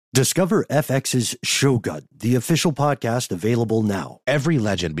Discover FX's Shogun, the official podcast available now. Every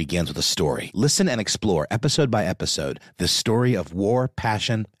legend begins with a story. Listen and explore episode by episode the story of war,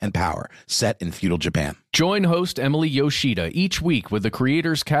 passion, and power set in feudal Japan. Join host Emily Yoshida each week with the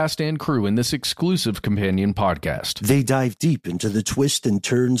creators, cast, and crew in this exclusive companion podcast. They dive deep into the twists and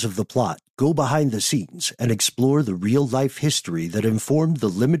turns of the plot, go behind the scenes, and explore the real-life history that informed the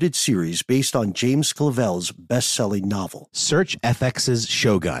limited series based on James Clavell's best-selling novel. Search FX's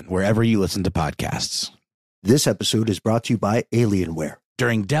Shogun wherever you listen to podcasts. This episode is brought to you by Alienware.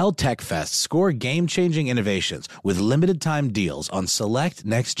 During Dell Tech Fest, score game-changing innovations with limited-time deals on select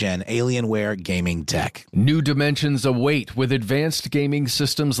next-gen Alienware gaming tech. New dimensions await with advanced gaming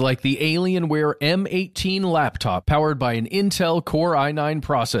systems like the Alienware M18 laptop powered by an Intel Core i9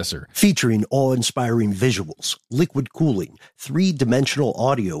 processor. Featuring awe-inspiring visuals, liquid cooling, three-dimensional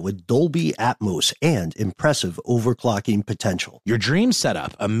audio with Dolby Atmos, and impressive overclocking potential. Your dream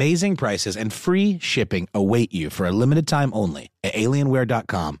setup, amazing prices, and free shipping await you for a limited time only at alienware.com/deals.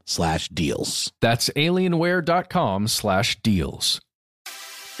 That's alienware.com/deals.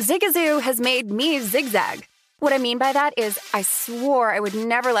 Zigazoo has made me zigzag. What I mean by that is I swore I would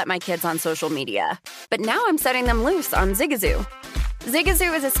never let my kids on social media, but now I'm setting them loose on Zigazoo.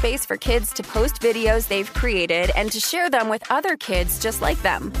 Zigazoo is a space for kids to post videos they've created and to share them with other kids just like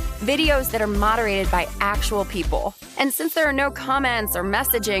them. Videos that are moderated by actual people. And since there are no comments or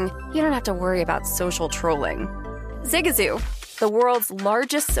messaging, you don't have to worry about social trolling. Zigazoo, the world's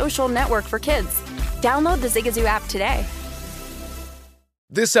largest social network for kids. Download the Zigazoo app today.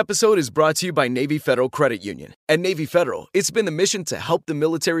 This episode is brought to you by Navy Federal Credit Union. At Navy Federal, it's been the mission to help the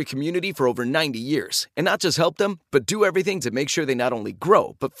military community for over 90 years. And not just help them, but do everything to make sure they not only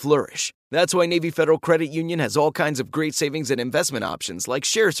grow, but flourish. That's why Navy Federal Credit Union has all kinds of great savings and investment options like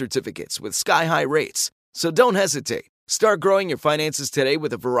share certificates with sky-high rates. So don't hesitate. Start growing your finances today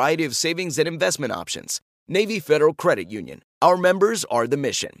with a variety of savings and investment options. Navy Federal Credit Union. Our members are the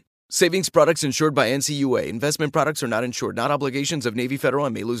mission. Savings products insured by NCUA. Investment products are not insured, not obligations of Navy Federal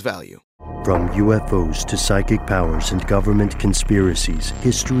and may lose value. From UFOs to psychic powers and government conspiracies,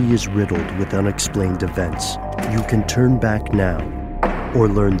 history is riddled with unexplained events. You can turn back now or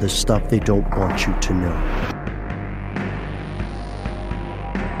learn the stuff they don't want you to know.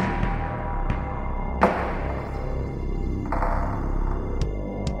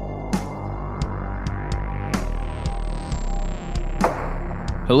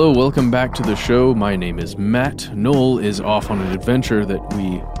 Hello, welcome back to the show. My name is Matt. Noel is off on an adventure that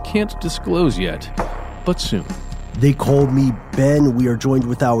we can't disclose yet, but soon. They called me Ben. We are joined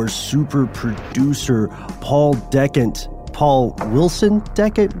with our super producer, Paul Decant. Paul Wilson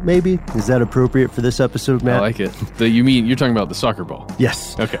Decant, maybe? Is that appropriate for this episode, Matt? I like it. You're talking about the soccer ball?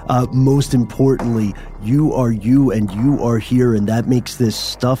 Yes. Okay. Most importantly, you are you and you are here, and that makes this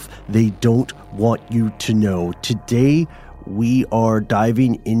stuff they don't want you to know. Today, we are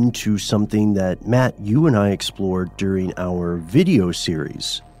diving into something that, Matt, you and I explored during our video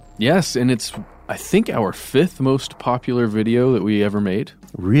series. Yes, and it's, I think, our fifth most popular video that we ever made.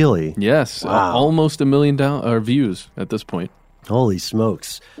 Really? Yes. Wow. Almost 1 million views at this point. Holy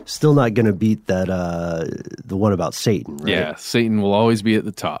smokes. Still not going to beat that, the one about Satan, right? Yeah, Satan will always be at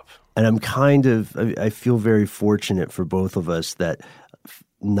the top. And I feel very fortunate for both of us that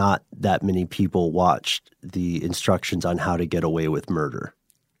not that many people watched the instructions on how to get away with murder.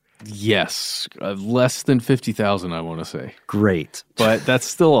 Yes, less than 50,000, I want to say. Great. But that's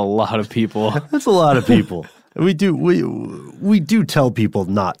still a lot of people. That's a lot of people. We do tell people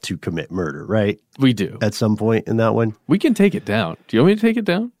not to commit murder, right? We do. At some point in that one. We can take it down. Do you want me to take it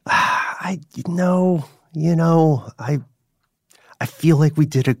down? I feel like we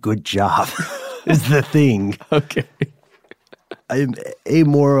did a good job is the thing. Okay.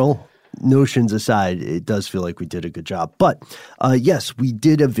 Amoral notions aside, it does feel like we did a good job. But yes, we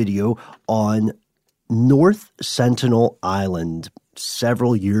did a video on North Sentinel Island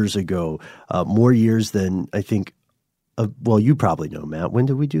several years ago, more years than I think, you probably know, Matt. When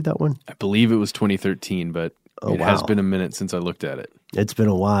did we do that one? I believe it was 2013, but it has been a minute since I looked at it. It's been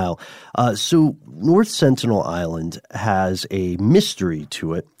a while. So North Sentinel Island has a mystery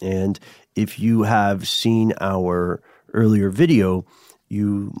to it. And if you have seen our earlier video,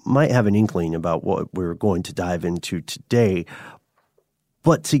 you might have an inkling about what we're going to dive into today.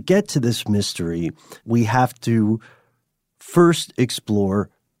 But to get to this mystery, we have to first explore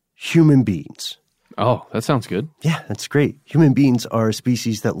human beings. Oh, that sounds good. Yeah, that's great. Human beings are a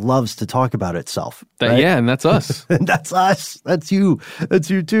species that loves to talk about itself. Right? Yeah, and that's us. And that's us. That's you. That's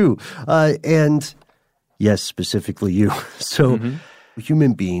you too. And yes, specifically you. So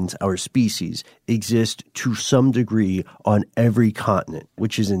Human beings, our species, exist to some degree on every continent,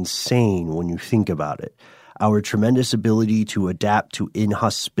 which is insane when you think about it. Our tremendous ability to adapt to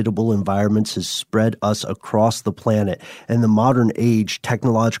inhospitable environments has spread us across the planet. And the modern age,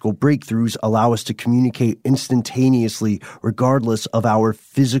 technological breakthroughs allow us to communicate instantaneously regardless of our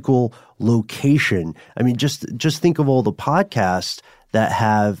physical location. I mean, just think of all the podcasts that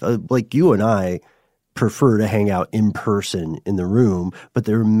have, like you and I, prefer to hang out in person in the room, but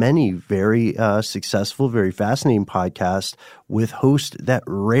there are many very successful, very fascinating podcasts with hosts that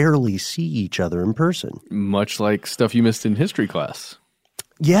rarely see each other in person. Much like stuff you missed in history class.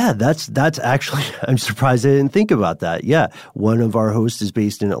 Yeah, that's actually, I'm surprised I didn't think about that. Yeah, one of our hosts is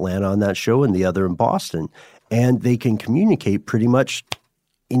based in Atlanta on that show and the other in Boston, and they can communicate pretty much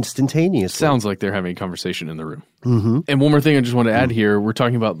instantaneously. Sounds like they're having a conversation in the room. Mm-hmm. And one more thing I just want to add here. We're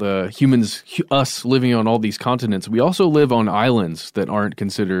talking about the humans, us living on all these continents. We also live on islands that aren't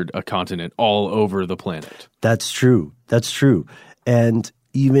considered a continent all over the planet. That's true. That's true. And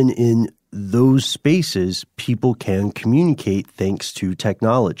even in those spaces, people can communicate thanks to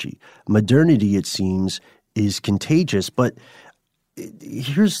technology. Modernity, it seems, is contagious. But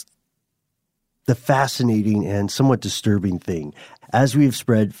here's the fascinating and somewhat disturbing thing. As we've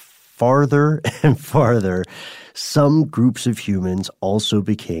spread farther and farther, some groups of humans also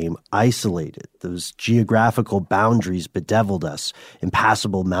became isolated. Those geographical boundaries bedeviled us.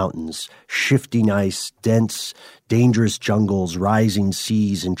 Impassable mountains, shifting ice, dense, dangerous jungles, rising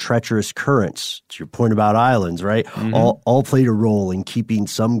seas, and treacherous currents. To your point about islands, right? Mm-hmm. All played a role in keeping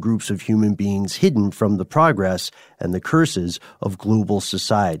some groups of human beings hidden from the progress and the curses of global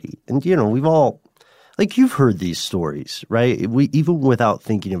society. And, we've all, like, you've heard these stories, right? Even without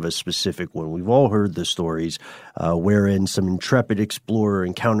thinking of a specific one, we've all heard the stories wherein some intrepid explorer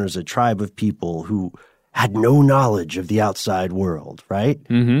encounters a tribe of people who had no knowledge of the outside world, right?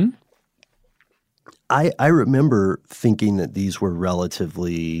 Mm-hmm. I remember thinking that these were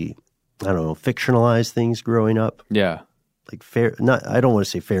relatively, fictionalized things growing up. Yeah. Like I don't want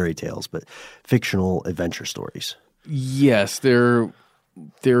to say fairy tales, but fictional adventure stories. Yes, they're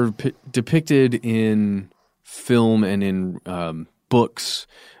depicted in film and in books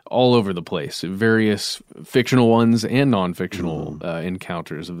all over the place, various fictional ones and non-fictional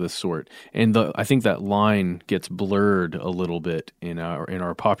encounters of this sort. And I think that line gets blurred a little bit in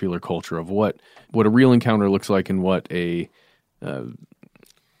our popular culture of what a real encounter looks like and what a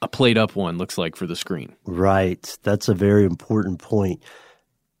played up one looks like for the screen. Right. That's a very important point.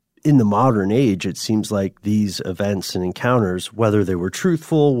 In the modern age, it seems like these events and encounters, whether they were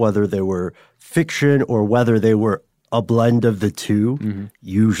truthful, whether they were fiction, or whether they were a blend of the two,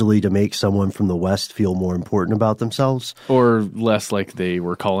 usually to make someone from the West feel more important about themselves. Or less like they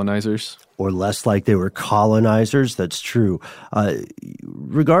were colonizers. Or less like they were colonizers. That's true.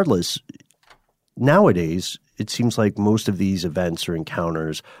 Regardless, nowadays, it seems like most of these events or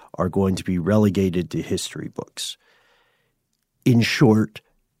encounters are going to be relegated to history books. In short,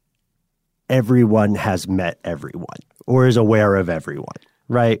 everyone has met everyone or is aware of everyone,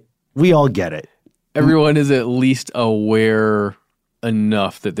 right? We all get it. Everyone is at least aware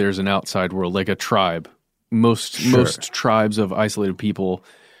enough that there's an outside world, like a tribe. Most tribes of isolated people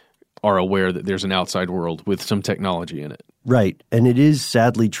are aware that there's an outside world with some technology in it. Right. And it is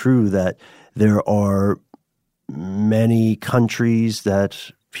sadly true that there are many countries that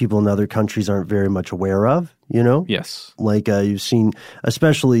people in other countries aren't very much aware of, Yes. Like you've seen,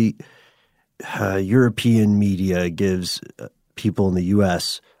 especially European media gives people in the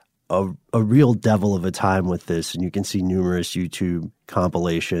U.S. a real devil of a time with this, and you can see numerous YouTube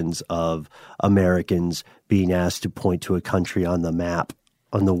compilations of Americans being asked to point to a country on the map,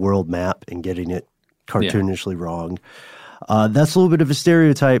 on the world map, and getting it cartoonishly wrong. That's a little bit of a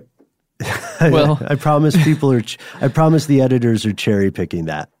stereotype. Well, I promise I promise the editors are cherry picking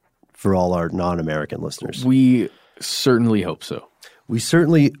that for all our non-American listeners. We certainly hope so. We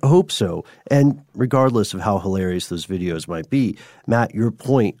certainly hope so. And regardless of how hilarious those videos might be, Matt, your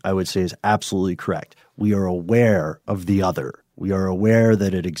point, I would say, is absolutely correct. We are aware of the other. We are aware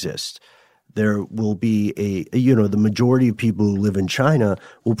that it exists. There will be the majority of people who live in China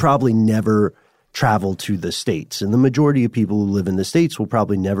will probably never travel to the States. And the majority of people who live in the States will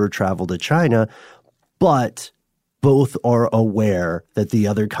probably never travel to China, but both are aware that the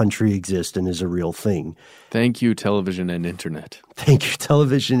other country exists and is a real thing. Thank you, television and internet. Thank you,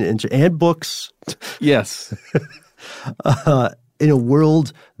 television and books. Yes. In a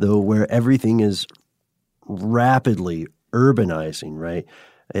world, though, where everything is rapidly urbanizing, right?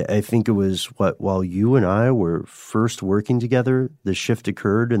 I think it was while you and I were first working together, the shift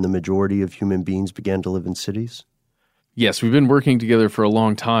occurred and the majority of human beings began to live in cities? Yes, we've been working together for a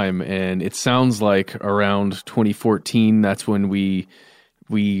long time, and it sounds like around 2014, that's when we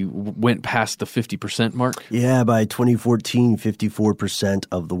went past the 50% mark. Yeah, by 2014, 54%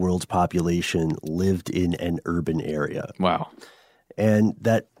 of the world's population lived in an urban area. Wow. And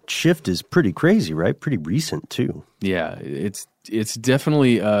that shift is pretty crazy, right? Pretty recent, too. Yeah, it's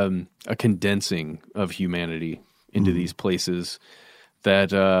definitely a condensing of humanity into these places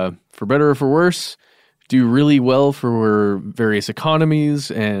that, for better or for worse, do really well for various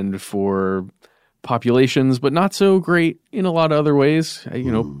economies and for populations, but not so great in a lot of other ways.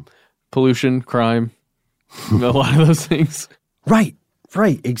 Pollution, crime, a lot of those things. Right,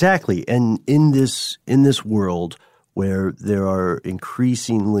 exactly. And in this world where there are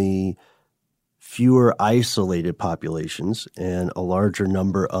increasingly fewer isolated populations and a larger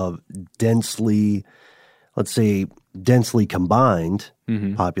number of densely combined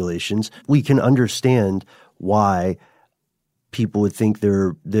populations, we can understand why people would think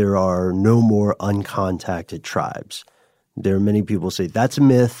there are no more uncontacted tribes. There are many people who say that's a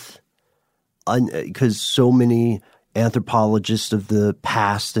myth because so many anthropologists of the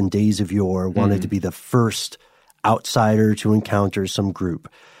past and days of yore wanted to be the first outsider to encounter some group.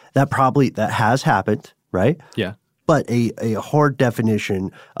 That has happened, right? Yeah. But a hard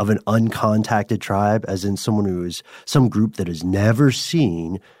definition of an uncontacted tribe, as in someone who is some group that is never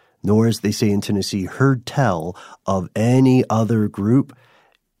seen, nor, as they say in Tennessee, heard tell of any other group,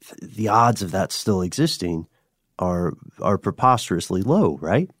 the odds of that still existing are preposterously low,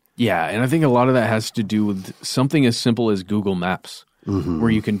 right? Yeah, and I think a lot of that has to do with something as simple as Google Maps,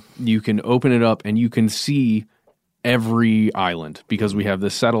 where you can open it up and you can see every island because we have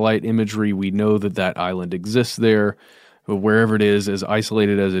the satellite imagery. We know that island exists there, wherever it is, as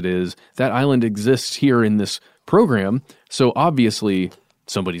isolated as it is. That island exists here in this program, so obviously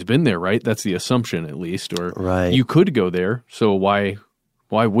somebody's been there, right? That's the assumption, at least. Or right. You could go there, so why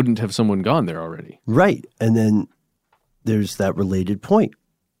wouldn't have someone gone there already? Right, and then there's that related point.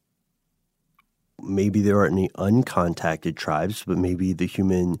 Maybe there aren't any uncontacted tribes, but maybe the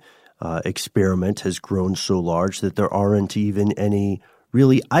human experiment has grown so large that there aren't even any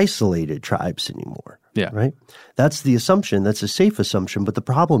really isolated tribes anymore. Yeah. Right? That's the assumption. That's a safe assumption. But the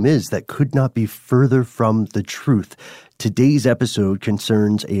problem is that could not be further from the truth. Today's episode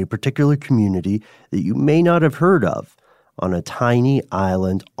concerns a particular community that you may not have heard of on a tiny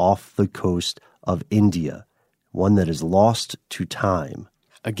island off the coast of India, one that is lost to time.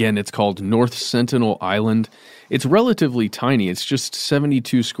 Again, it's called North Sentinel Island. It's relatively tiny. It's just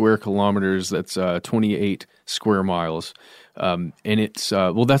 72 square kilometers. That's 28 square miles. And it's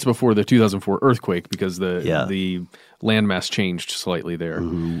that's before the 2004 earthquake because the landmass changed slightly there.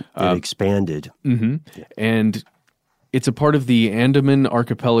 It expanded. And it's a part of the Andaman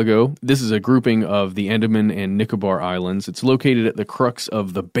Archipelago. This is a grouping of the Andaman and Nicobar Islands. It's located at the crux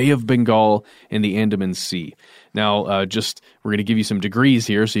of the Bay of Bengal and the Andaman Sea. Now, we're going to give you some degrees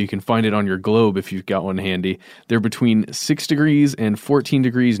here so you can find it on your globe if you've got one handy. They're between 6 degrees and 14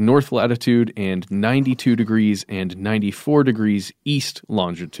 degrees north latitude and 92 degrees and 94 degrees east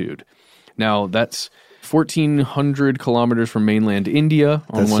longitude. Now, that's 1,400 kilometers from mainland India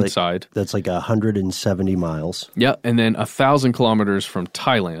on one side. That's like 170 miles. Yeah, and then 1,000 kilometers from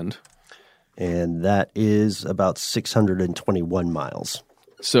Thailand. And that is about 621 miles.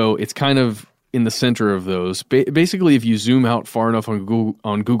 So it's kind of in the center of those. Basically, if you zoom out far enough on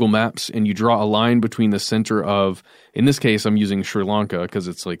Google Maps and you draw a line between the center of, in this case, I'm using Sri Lanka because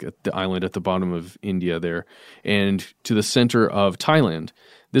it's like the island at the bottom of India there, and to the center of Thailand,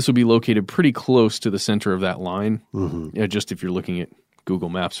 this would be located pretty close to the center of that line, just if you're looking at Google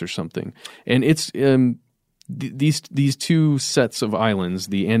Maps or something. And it's these two sets of islands,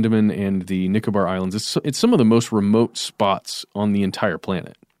 the Andaman and the Nicobar Islands, it's some of the most remote spots on the entire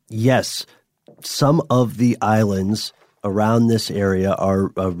planet. Yes. Some of the islands around this area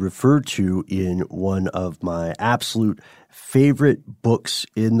are referred to in one of my absolute favorite books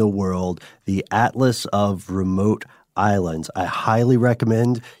in the world, The Atlas of Remote Islands. I highly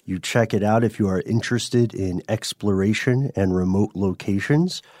recommend you check it out if you are interested in exploration and remote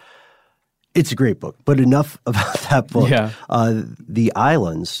locations. It's a great book, but enough about that book. Yeah. The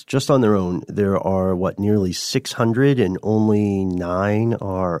islands, just on their own, there are, nearly 600 and only 9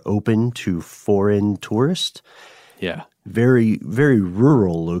 are open to foreign tourists. Yeah. Very, very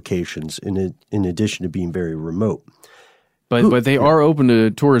rural locations in addition to being very remote. But they are open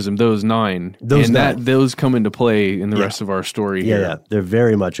to tourism, those 9. Those come into play in the rest of our story here. Yeah, they're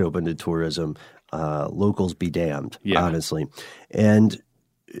very much open to tourism. Locals be damned, honestly. And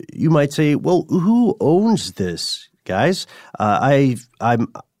you might say, well, who owns this, guys? I'm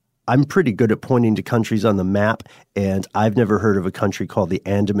I'm pretty good at pointing to countries on the map, and I've never heard of a country called the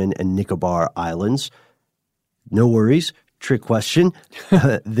Andaman and Nicobar Islands. No worries. Trick question.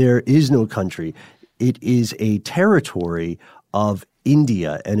 There is no country. It is a territory of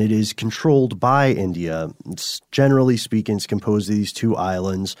India, and it is controlled by India. It's, generally speaking, it's composed of these two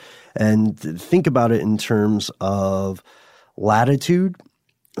islands. And think about it in terms of latitude.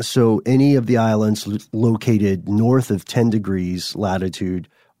 So any of the islands located north of 10 degrees latitude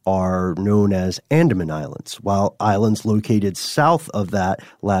are known as Andaman Islands, while islands located south of that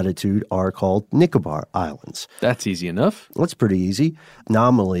latitude are called Nicobar Islands. That's easy enough. That's pretty easy.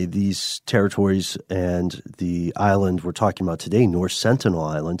 Nominally, these territories and the island we're talking about today, North Sentinel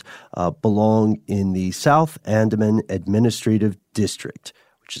Island, belong in the South Andaman Administrative District,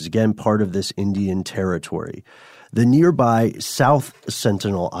 which is again part of this Indian territory. The nearby South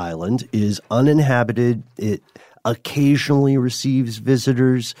Sentinel Island is uninhabited. It occasionally receives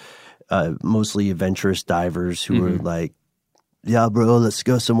visitors, mostly adventurous divers who are like, yeah, bro, let's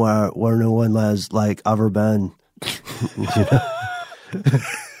go somewhere where no one has like ever been.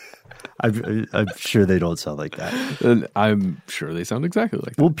 I'm sure they don't sound like that. And I'm sure they sound exactly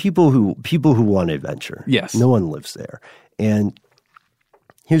like that. Well, people who want adventure. Yes. No one lives there. And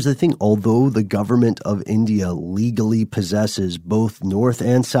here's the thing. Although the government of India legally possesses both North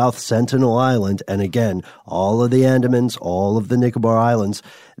and South Sentinel Island, and again, all of the Andamans, all of the Nicobar Islands,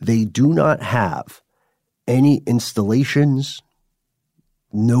 they do not have any installations,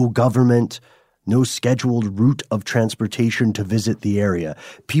 no government, no scheduled route of transportation to visit the area.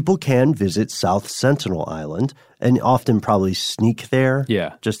 People can visit South Sentinel Island and often probably sneak there.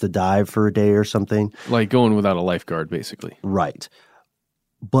 Yeah. Just to dive for a day or something. Like going without a lifeguard, basically. Right.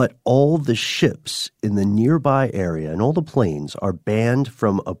 But all the ships in the nearby area and all the planes are banned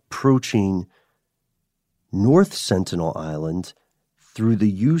from approaching North Sentinel Island through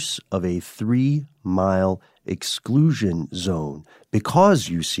the use of a 3-mile exclusion zone. Because,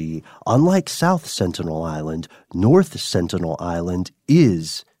 you see, unlike South Sentinel Island, North Sentinel Island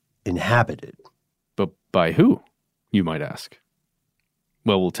is inhabited. But by who, you might ask?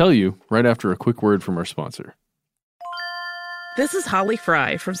 Well, we'll tell you right after a quick word from our sponsor. This is Holly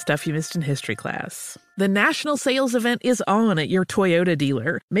Fry from Stuff You Missed in History class. The national sales event is on at your Toyota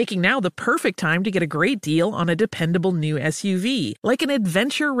dealer, making now the perfect time to get a great deal on a dependable new SUV, like an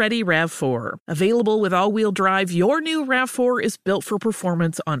adventure-ready RAV4. Available with all-wheel drive, your new RAV4 is built for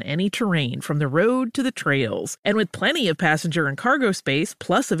performance on any terrain, from the road to the trails. And with plenty of passenger and cargo space,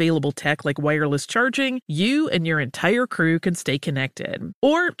 plus available tech like wireless charging, you and your entire crew can stay connected.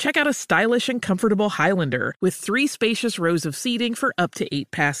 Or check out a stylish and comfortable Highlander with 3 spacious rows of seating for up to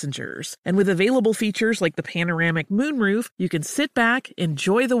 8 passengers. And with available features like the panoramic moonroof, you can sit back,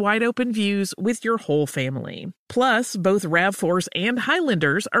 enjoy the wide open views with your whole family. Plus, both RAV4s and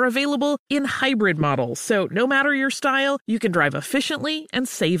Highlanders are available in hybrid models, so no matter your style, you can drive efficiently and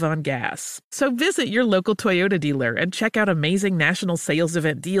save on gas. So visit your local Toyota dealer and check out amazing national sales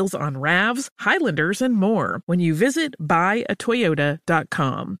event deals on RAVs, Highlanders, and more when you visit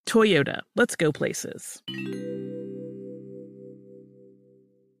buyatoyota.com. Toyota, let's go places.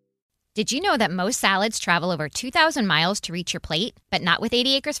 Did you know that most salads travel over 2,000 miles to reach your plate? But not with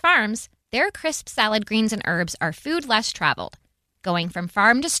 80 Acres Farms. Their crisp salad greens and herbs are food less traveled, going from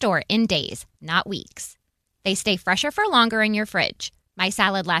farm to store in days, not weeks. They stay fresher for longer in your fridge. My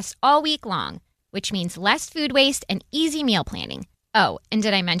salad lasts all week long, which means less food waste and easy meal planning. Oh, and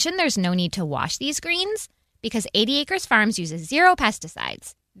did I mention there's no need to wash these greens? Because 80 Acres Farms uses 0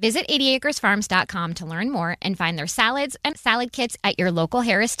 pesticides. Visit 80acresfarms.com to learn more and find their salads and salad kits at your local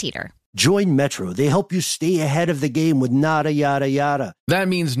Harris Teeter. Join Metro. They help you stay ahead of the game with nada yada yada. That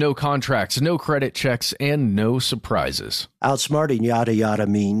means no contracts, no credit checks, and no surprises. Outsmarting yada yada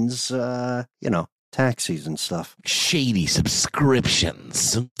means, taxis and stuff. Shady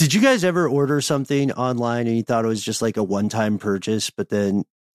subscriptions. Did you guys ever order something online and you thought it was just like a one-time purchase, but then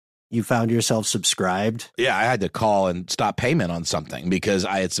you found yourself subscribed? Yeah, I had to call and stop payment on something because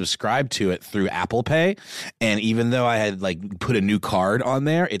I had subscribed to it through Apple Pay. And even though I had put a new card on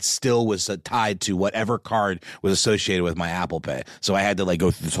there, it still was tied to whatever card was associated with my Apple Pay. So I had to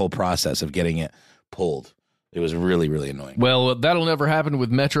go through this whole process of getting it pulled. It was really, really annoying. Well, that'll never happen with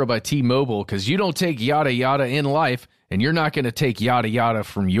Metro by T-Mobile because you don't take yada yada in life, and you're not going to take yada yada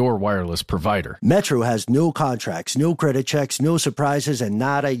from your wireless provider. Metro has no contracts, no credit checks, no surprises, and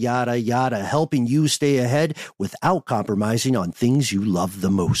nada yada yada, helping you stay ahead without compromising on things you love the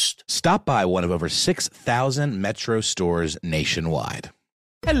most. Stop by one of over 6,000 Metro stores nationwide.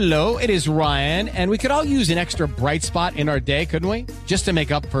 Hello, it is Ryan, and we could all use an extra bright spot in our day, couldn't we? Just to make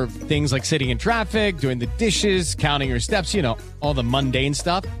up for things like sitting in traffic, doing the dishes, counting your steps, you know, all the mundane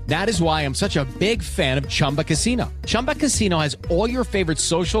stuff. That is why I'm such a big fan of Chumba Casino. Chumba Casino has all your favorite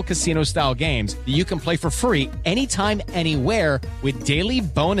social casino-style games that you can play for free anytime, anywhere with daily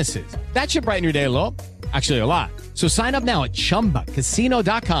bonuses. That should brighten your day a little. Actually, a lot. So sign up now at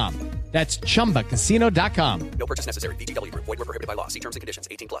ChumbaCasino.com. That's ChumbaCasino.com. No purchase necessary. VGW Group. Void where prohibited by law. See terms and conditions.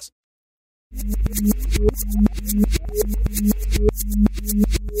 18+.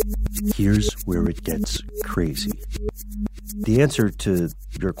 Here's where it gets crazy. The answer to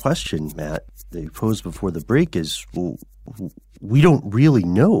your question, Matt, that you posed before the break is, well, we don't really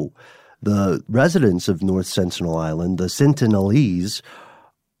know. The residents of North Sentinel Island, the Sentinelese,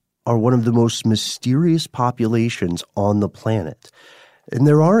 are one of the most mysterious populations on the planet. And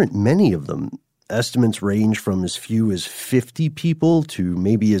there aren't many of them. Estimates range from as few as 50 people to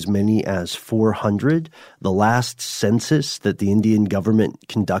maybe as many as 400. The last census that the Indian government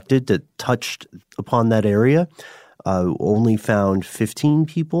conducted that touched upon that area only found 15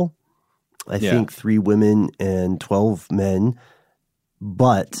 people. I think 3 women and 12 men.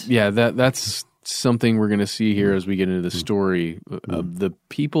 But yeah, that's something we're going to see here as we get into the story. The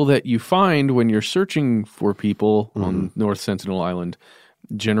people that you find when you're searching for people on North Sentinel Island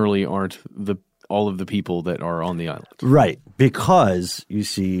generally aren't all of the people that are on the island. Right, because you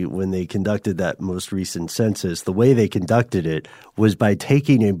see, when they conducted that most recent census, the way they conducted it was by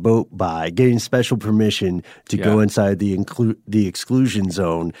taking a boat by, getting special permission to go inside the exclusion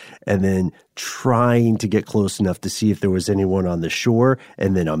zone, and then trying to get close enough to see if there was anyone on the shore,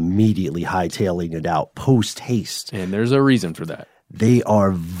 and then immediately hightailing it out post haste. And there's a reason for that. They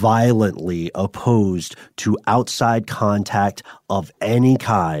are violently opposed to outside contact of any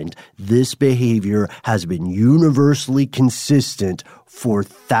kind. This behavior has been universally consistent for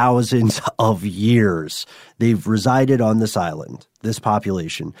thousands of years. They've resided on this island, this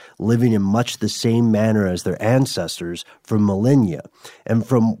population, living in much the same manner as their ancestors for millennia. And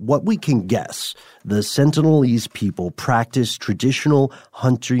from what we can guess, the Sentinelese people practice traditional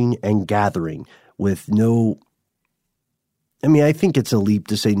hunting and gathering with I think it's a leap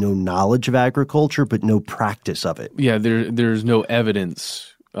to say no knowledge of agriculture, but no practice of it. Yeah, there's no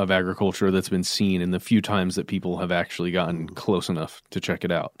evidence of agriculture that's been seen in the few times that people have actually gotten close enough to check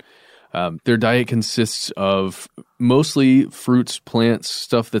it out. Their diet consists of mostly fruits, plants,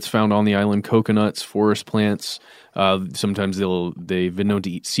 stuff that's found on the island, coconuts, forest plants. Sometimes they've been known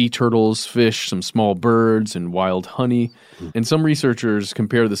to eat sea turtles, fish, some small birds, and wild honey. And some researchers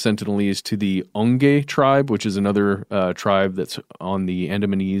compare the Sentinelese to the Onge tribe, which is another tribe that's on the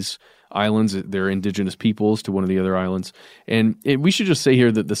Andamanese Islands. They're indigenous peoples to one of the other islands. And we should just say here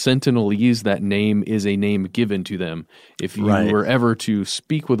that the Sentinelese, that name is a name given to them. If you were ever to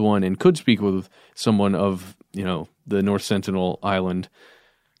speak with one and could speak with someone of, the North Sentinel Island,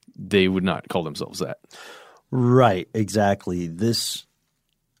 they would not call themselves that. Right, exactly. This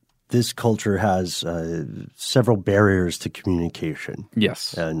culture has several barriers to communication.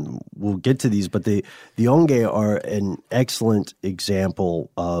 Yes. And we'll get to these, but the Onge are an excellent example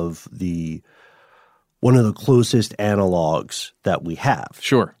of one of the closest analogs that we have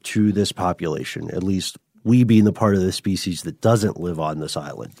to this population, at least we being the part of the species that doesn't live on this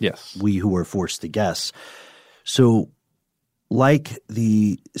island. Yes. We who are forced to guess. So like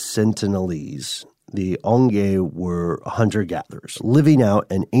the Sentinelese, the Onge were hunter-gatherers, living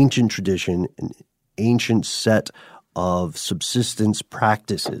out an ancient tradition, an ancient set of subsistence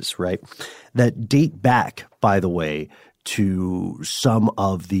practices, right, that date back, by the way, to some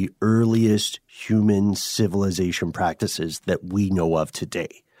of the earliest human civilization practices that we know of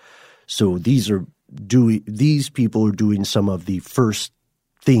today. So these people are doing some of the first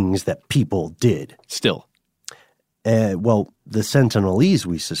things that people did. Still. The Sentinelese,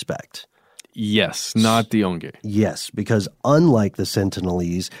 we suspect. Yes, not the Onge. Yes, because unlike the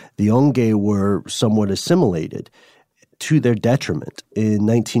Sentinelese, the Onge were somewhat assimilated to their detriment. In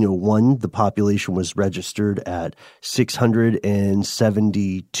 1901, the population was registered at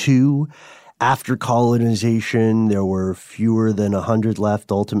 672. After colonization, there were fewer than 100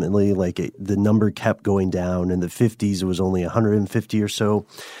 left. Ultimately, the number kept going down. In the 50s, it was only 150 or so.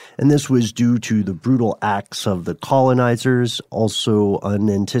 And this was due to the brutal acts of the colonizers, also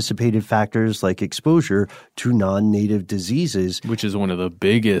unanticipated factors like exposure to non-native diseases. Which is one of the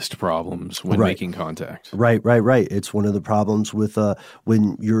biggest problems when making contact. Right. It's one of the problems with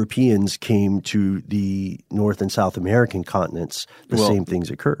when Europeans came to the North and South American continents, same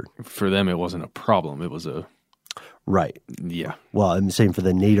things occurred. For them, it wasn't a problem. It was a Right. Yeah. Well, I'm saying for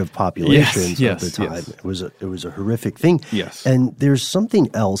the native populations Yes, of the time, yes. it was a horrific thing. Yes. And there's something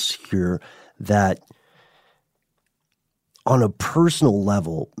else here that, on a personal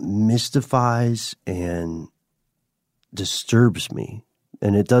level, mystifies and disturbs me.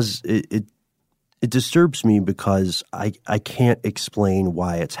 And it disturbs me because I can't explain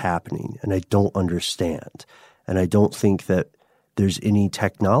why it's happening, and I don't understand. And I don't think that there's any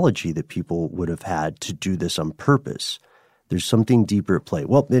technology that people would have had to do this on purpose. There's something deeper at play.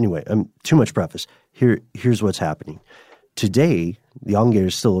 Well, anyway, too much preface. Here's what's happening. Today, the Angé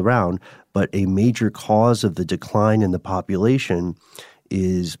are still around, but a major cause of the decline in the population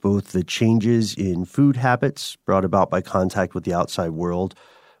is both the changes in food habits brought about by contact with the outside world.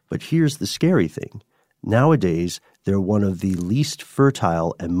 But here's the scary thing. Nowadays, they're one of the least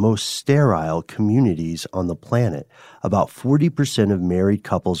fertile and most sterile communities on the planet. About 40% of married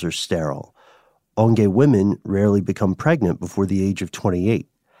couples are sterile. Angé women rarely become pregnant before the age of 28.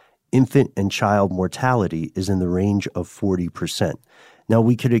 Infant and child mortality is in the range of 40%. Now,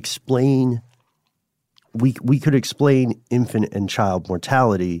 we could explain infant and child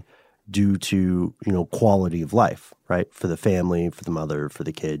mortality due to, quality of life, right? For the family, for the mother, for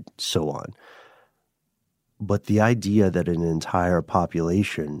the kid, so on. But the idea that an entire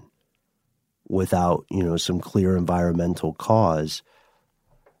population without, some clear environmental cause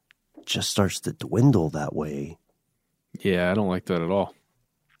just starts to dwindle that way. Yeah, I don't like that at all.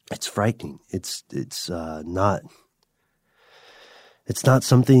 It's frightening. It's not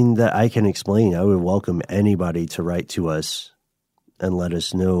something that I can explain. I would welcome anybody to write to us and let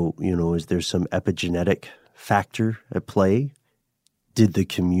us know, is there some epigenetic factor at play? Did the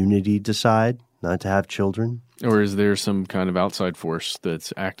community decide not to have children? Or is there some kind of outside force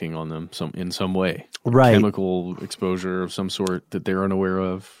that's acting on them in some way? Right. Chemical exposure of some sort that they're unaware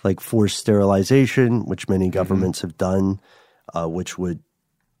of? Like forced sterilization, which many governments have done, which would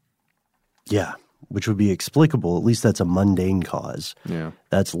be explicable. At least that's a mundane cause. Yeah.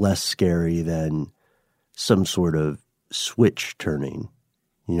 That's less scary than some sort of switch turning.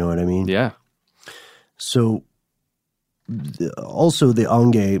 You know what I mean? Yeah. So also the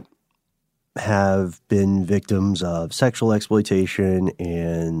Angé have been victims of sexual exploitation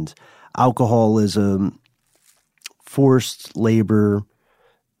and alcoholism, forced labor,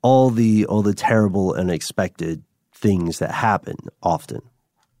 all the terrible and unexpected things that happen often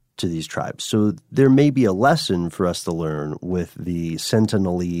to these tribes. So there may be a lesson for us to learn with the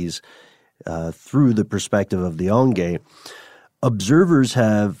Sentinelese through the perspective of the Angé. Observers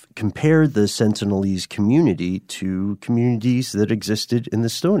have compared the Sentinelese community to communities that existed in the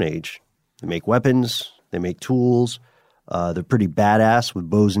Stone Age. They make weapons, they make tools, they're pretty badass with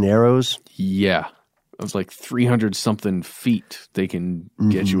bows and arrows. Yeah. It was like 300-something feet they can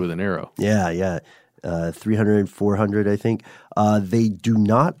get you with an arrow. Yeah. 300, 400, I think. They do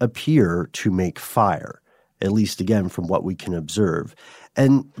not appear to make fire, at least, again, from what we can observe.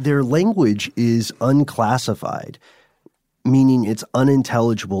 And their language is unclassified, meaning it's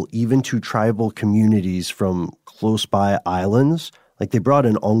unintelligible even to tribal communities from close-by islands. Like they brought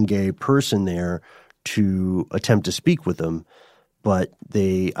an Angé person there to attempt to speak with them, but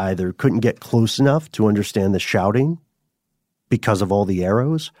they either couldn't get close enough to understand the shouting because of all the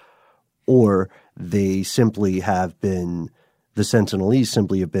arrows, or they simply have been, the Sentinelese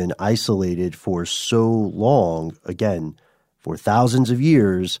simply have been isolated for so long, again, for thousands of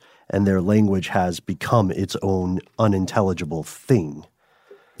years, and their language has become its own unintelligible thing.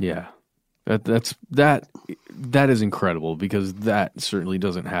 Yeah. That is incredible, because that certainly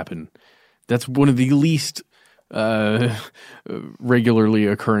doesn't happen. That's one of the least regularly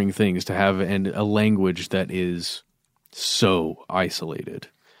occurring things, to have a language that is so isolated.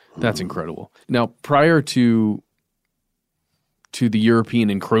 That's incredible. Now, prior to the European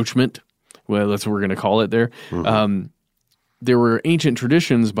encroachment, well, that's what we're going to call it there, there were ancient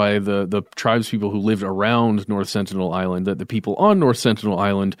traditions by the tribes people who lived around North Sentinel Island that the people on North Sentinel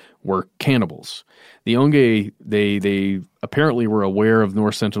Island were cannibals. The Angé, they apparently were aware of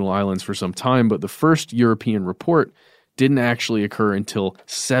North Sentinel Islands for some time, but the first European report didn't actually occur until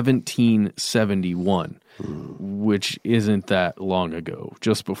 1771, which isn't that long ago,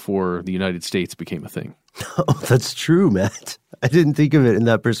 just before the United States became a thing. Oh, that's true, Matt. I didn't think of it in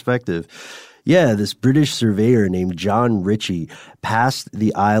that perspective. Yeah, this British surveyor named John Ritchie passed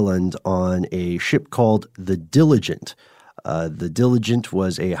the island on a ship called the Diligent. The Diligent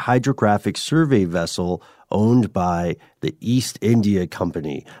was a hydrographic survey vessel owned by the East India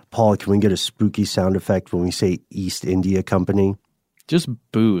Company. Paul, can we get a spooky sound effect when we say East India Company? Just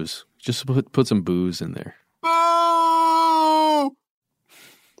booze. Just put some booze in there.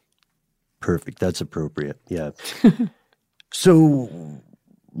 Perfect. That's appropriate. Yeah. So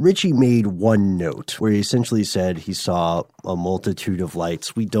Ritchie made one note where he essentially said he saw a multitude of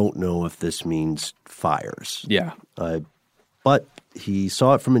lights. We don't know if this means fires. Yeah. But he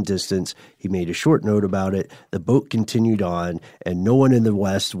saw it from a distance. He made a short note about it. The boat continued on, and no one in the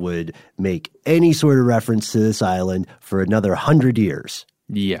West would make any sort of reference to this island for another 100 years.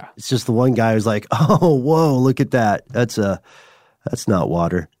 Yeah. It's just the one guy who's like, oh, whoa, look at that. That's not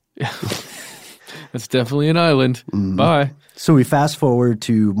water. That's definitely an island. Bye. So we fast forward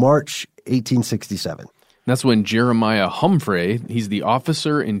to March 1867. That's when Jeremiah Humphrey, he's the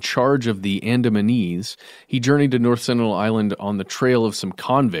officer in charge of the Andamanese, he journeyed to North Sentinel Island on the trail of some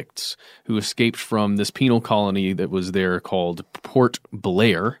convicts who escaped from this penal colony that was there called Port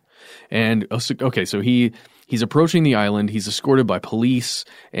Blair. And, okay, so he's approaching the island. He's escorted by police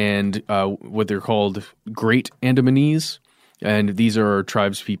and what they're called Great Andamanese. And these are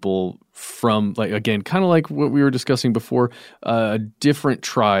tribespeople from, like, again, kind of like what we were discussing before, a different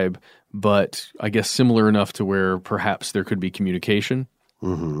tribe, but I guess similar enough to where perhaps there could be communication.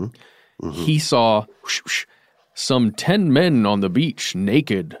 Mm-hmm. Mm-hmm. He saw some 10 men on the beach,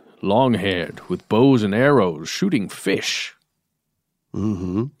 naked, long-haired, with bows and arrows, shooting fish.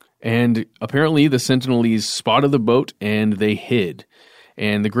 Mm-hmm. And apparently the Sentinelese spotted the boat and they hid.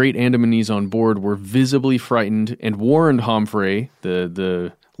 And the Great Andamanese on board were visibly frightened and warned Humphrey,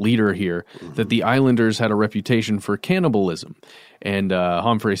 the leader here, that the islanders had a reputation for cannibalism. And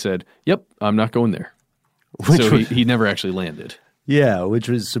Humphrey said, yep, I'm not going there. So he never actually landed. Yeah, which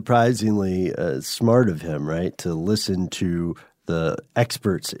was surprisingly smart of him, right, to listen to the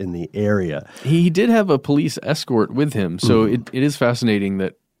experts in the area. He did have a police escort with him, so it is fascinating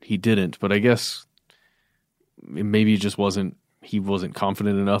that he didn't. But I guess maybe he wasn't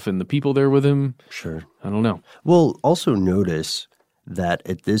confident enough in the people there with him. Sure. I don't know. Well, also notice that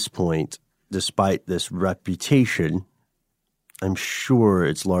at this point, despite this reputation, I'm sure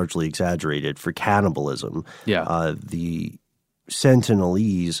it's largely exaggerated for cannibalism. Yeah. The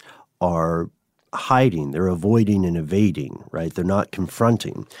Sentinelese are hiding. They're avoiding and evading, right? They're not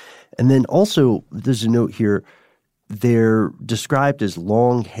confronting. And then also, there's a note here, they're described as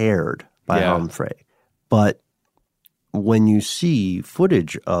long-haired by Humphrey. But when you see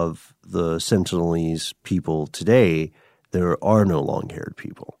footage of the Sentinelese people today, there are no long-haired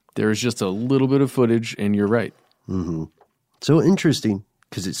people. There's just a little bit of footage, and you're right. Mm-hmm. So interesting,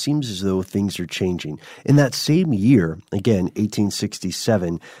 because it seems as though things are changing. In that same year, again,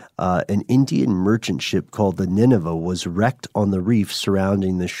 1867, an Indian merchant ship called the Nineveh was wrecked on the reef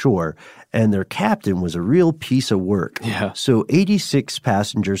surrounding the shore, and their captain was a real piece of work. Yeah. So 86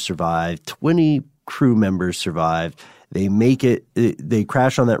 passengers survived, 20 crew members survived. They they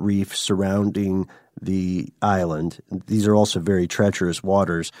crash on that reef surrounding the island. These are also very treacherous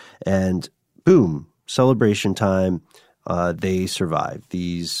waters, and boom, celebration time. They survive.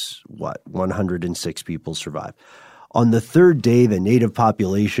 These, 106 people survive. On the third day, the native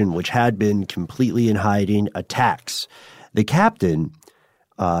population, which had been completely in hiding, attacks. The captain,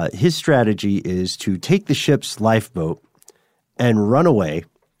 his strategy is to take the ship's lifeboat and run away.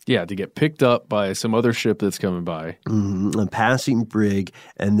 Yeah, to get picked up by some other ship that's coming by. Mm-hmm, a passing brig,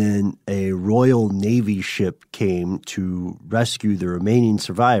 and then a Royal Navy ship came to rescue the remaining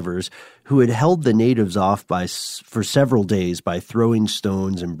survivors who had held the natives off for several days by throwing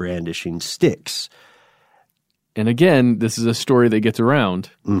stones and brandishing sticks. And again, this is a story that gets around,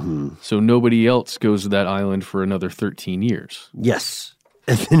 so nobody else goes to that island for another 13 years. Yes.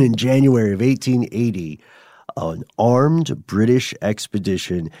 And then in January of 1880, an armed British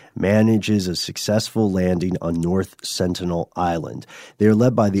expedition manages a successful landing on North Sentinel Island. They are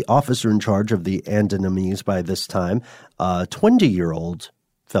led by the officer in charge of the Andamanese by this time, a 20-year-old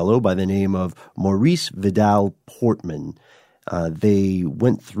fellow by the name of Maurice Vidal Portman. They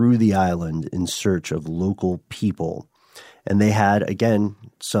went through the island in search of local people. And they had, again,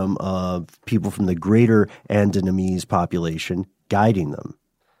 some people from the greater Andamanese population guiding them.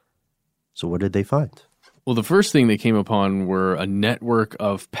 So what did they find? Well, the first thing they came upon were a network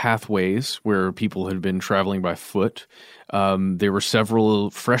of pathways where people had been traveling by foot. There were several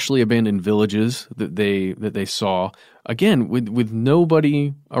freshly abandoned villages that they saw. Again, with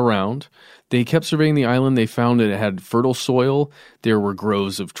nobody around. They kept surveying the island. They found it had fertile soil. There were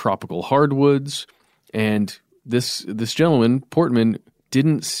groves of tropical hardwoods. And this gentleman, Portman,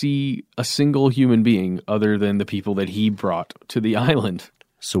 didn't see a single human being other than the people that he brought to the island.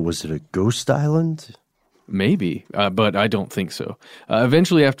 So was it a ghost island? Maybe, but I don't think so.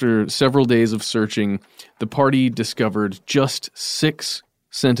 Eventually, after several days of searching, the party discovered just 6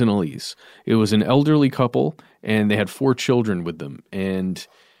 Sentinelese. It was an elderly couple, and they had 4 children with them. And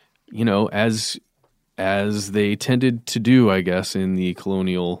as they tended to do, I guess, in the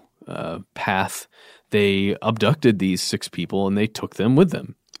colonial path, they abducted these 6 people and they took them with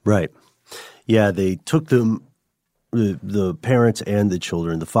them. Right. Yeah, they took them, the parents and the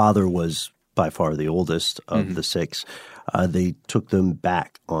children. The father was by far the oldest of the 6. They took them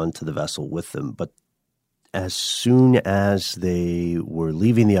back onto the vessel with them. But as soon as they were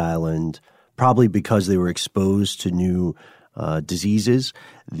leaving the island, probably because they were exposed to new diseases,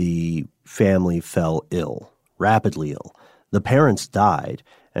 the family fell ill, rapidly ill. The parents died.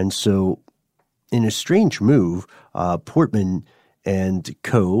 And so in a strange move, Portman and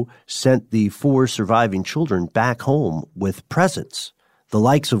co. sent the 4 surviving children back home with presents, the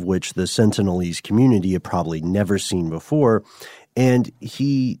likes of which the Sentinelese community had probably never seen before. And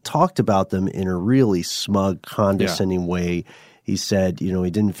he talked about them in a really smug, condescending way. He said, he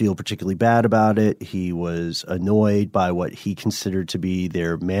didn't feel particularly bad about it. He was annoyed by what he considered to be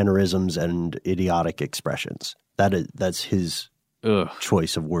their mannerisms and idiotic expressions. That's his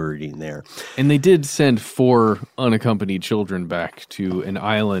choice of wording there. And they did send 4 unaccompanied children back to an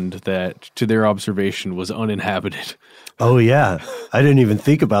island that, to their observation, was uninhabited. Oh, yeah. I didn't even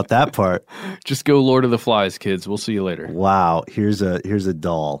think about that part. Just go Lord of the Flies, kids. We'll see you later. Wow. Here's a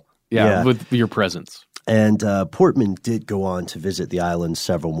doll. Yeah, with your presents. And Portman did go on to visit the island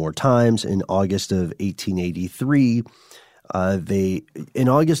several more times. In August of 1883,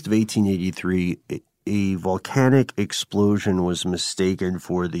 a volcanic explosion was mistaken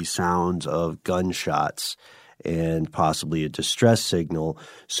for the sounds of gunshots and possibly a distress signal.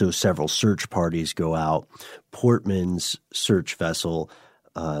 So several search parties go out. Portman's search vessel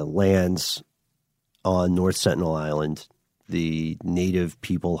lands on North Sentinel Island. The native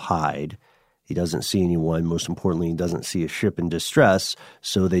people hide. He doesn't see anyone. Most importantly, he doesn't see a ship in distress.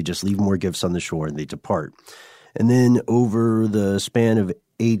 So they just leave more gifts on the shore and they depart. And then over the span of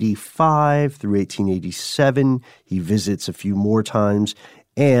 1885 through 1887, he visits a few more times.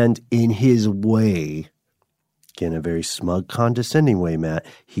 And in his way, again, a very smug, condescending way, Matt,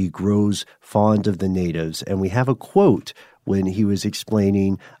 he grows fond of the natives. And we have a quote when he was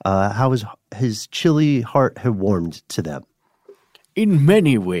explaining how his chilly heart had warmed to them. In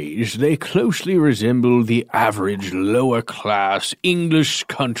many ways, they closely resemble the average lower-class English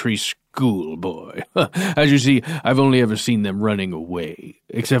country schoolboy. As you see, I've only ever seen them running away,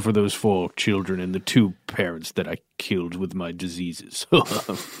 except for those 4 children and the 2 parents that I killed with my diseases.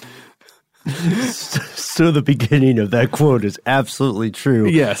 So the beginning of that quote is absolutely true.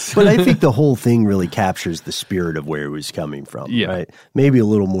 Yes. But I think the whole thing really captures the spirit of where he was coming from. Yeah. Right? Maybe a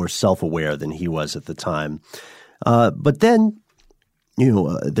little more self-aware than he was at the time. But then,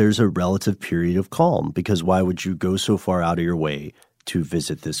 there's a relative period of calm, because why would you go so far out of your way to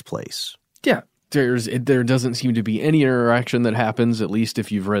visit this place? Yeah. There doesn't seem to be any interaction that happens, at least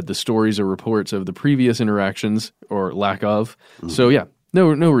if you've read the stories or reports of the previous interactions or lack of. Mm-hmm. So yeah, no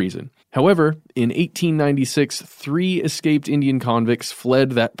reason. However, in 1896, 3 escaped Indian convicts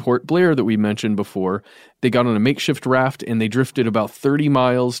fled that Port Blair that we mentioned before. They got on a makeshift raft and they drifted about 30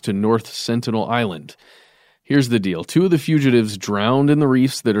 miles to North Sentinel Island. Here's the deal. 2 of the fugitives drowned in the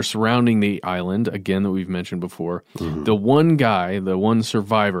reefs that are surrounding the island, again, that we've mentioned before. Mm-hmm. The one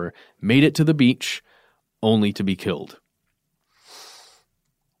survivor, made it to the beach only to be killed.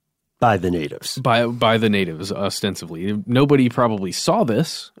 By the natives. By the natives, ostensibly. Nobody probably saw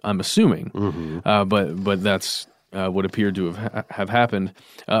this, I'm assuming, but that's what appeared to have happened.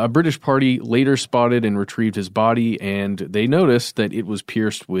 A British party later spotted and retrieved his body, and they noticed that it was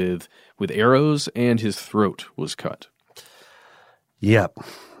pierced with arrows and his throat was cut. Yep.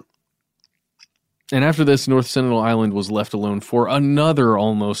 And after this, North Sentinel Island was left alone for another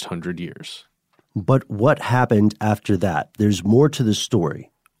almost 100 years. But what happened after that? There's more to the story.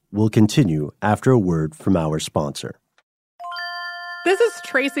 We'll continue after a word from our sponsor. This is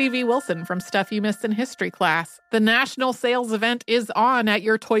Tracy V. Wilson from Stuff You Missed in History Class. The national sales event is on at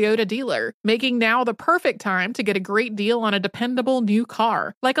your Toyota dealer, making now the perfect time to get a great deal on a dependable new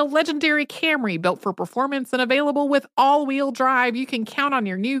car. Like a legendary Camry built for performance and available with all-wheel drive, you can count on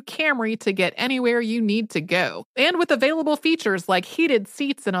your new Camry to get anywhere you need to go. And with available features like heated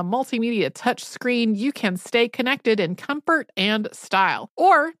seats and a multimedia touchscreen, you can stay connected in comfort and style.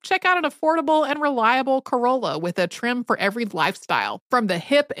 Or check out an affordable and reliable Corolla with a trim for every lifestyle. From the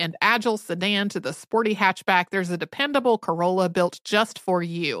hip and agile sedan to the sporty hatchback, there's a dependable Corolla built just for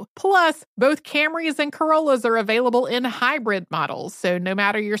you. Plus, both Camrys and Corollas are available in hybrid models, so no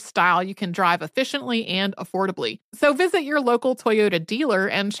matter your style, you can drive efficiently and affordably. So visit your local Toyota dealer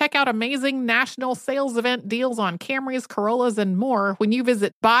and check out amazing national sales event deals on Camrys, Corollas, and more when you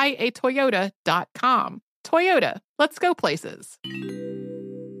visit buyatoyota.com. Toyota, let's go places.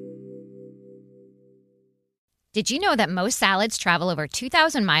 Did you know that most salads travel over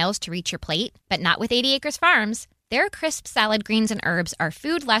 2,000 miles to reach your plate? But not with 80 Acres Farms. Their crisp salad greens and herbs are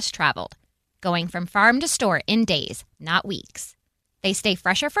food less traveled, going from farm to store in days, not weeks. They stay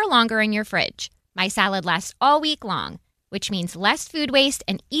fresher for longer in your fridge. My salad lasts all week long, which means less food waste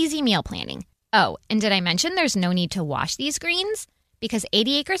and easy meal planning. Oh, and did I mention there's no need to wash these greens? Because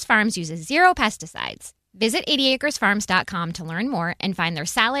 80 Acres Farms uses 0 pesticides. Visit 80acresfarms.com to learn more and find their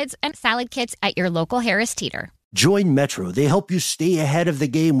salads and salad kits at your local Harris Teeter. Join Metro. They help you stay ahead of the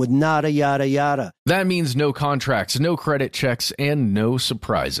game with nada yada yada. That means no contracts, no credit checks, and no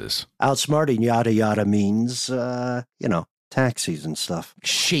surprises. Outsmarting yada yada means, taxis and stuff.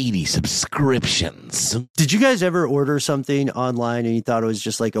 Shady subscriptions. Did you guys ever order something online and you thought it was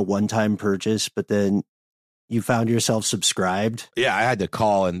just like a one-time purchase, but then you found yourself subscribed? Yeah, I had to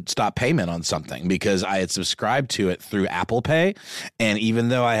call and stop payment on something because I had subscribed to it through Apple Pay. And even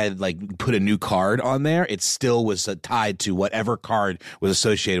though I had put a new card on there, it still was tied to whatever card was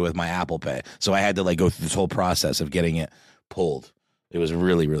associated with my Apple Pay. So I had to go through this whole process of getting it pulled. It was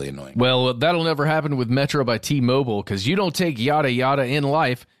really, really annoying. Well, that'll never happen with Metro by T-Mobile because you don't take yada yada in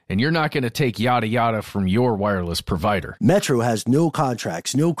life, and you're not going to take yada yada from your wireless provider. Metro has no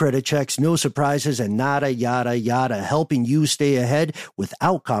contracts, no credit checks, no surprises, and nada yada yada, helping you stay ahead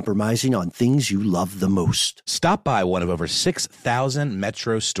without compromising on things you love the most. Stop by one of over 6,000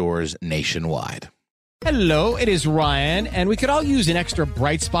 Metro stores nationwide. Hello, it is Ryan, and we could all use an extra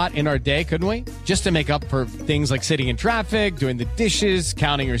bright spot in our day, couldn't we? Just to make up for things like sitting in traffic, doing the dishes,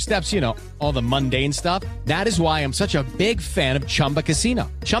 counting your steps, all the mundane stuff. That is why I'm such a big fan of Chumba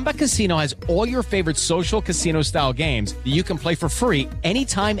Casino. Chumba Casino has all your favorite social casino-style games that you can play for free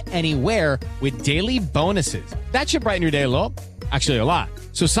anytime, anywhere with daily bonuses. That should brighten your day a little. Actually, a lot.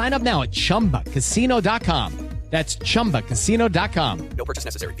 So sign up now at ChumbaCasino.com. That's ChumbaCasino.com. No purchase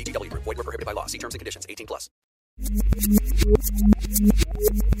necessary. VGW Group. Void where prohibited by law. See terms and conditions. 18+.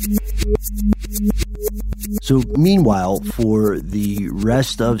 So meanwhile, for the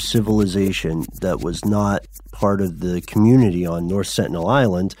rest of civilization that was not part of the community on North Sentinel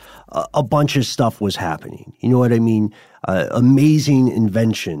Island, a bunch of stuff was happening. You know what I mean? Amazing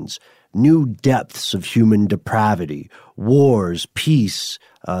inventions, new depths of human depravity, wars, peace,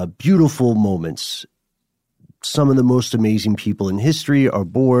 beautiful moments. Some of the most amazing people in history are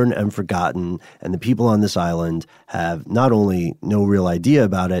born and forgotten, and the people on this island have not only no real idea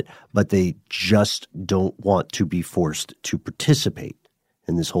about it, but they just don't want to be forced to participate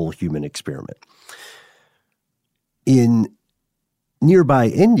in this whole human experiment. In nearby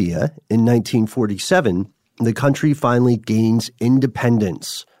India, in 1947, the country finally gains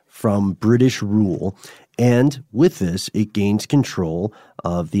independence from British rule, and with this, it gains control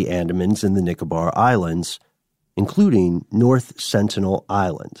of the Andamans and the Nicobar Islands, including North Sentinel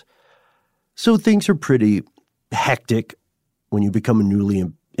Island. So things are pretty hectic when you become a newly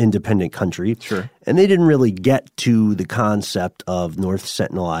independent country. Sure. And they didn't really get to the concept of North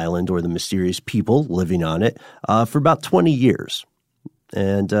Sentinel Island or the mysterious people living on it for about 20 years.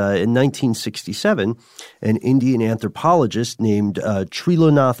 And in 1967, an Indian anthropologist named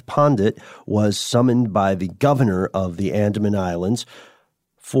Trilonath Pandit was summoned by the governor of the Andaman Islands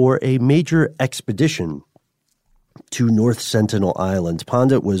for a major expedition to North Sentinel Island.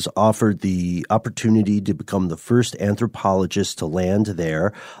 Pandit was offered the opportunity to become the first anthropologist to land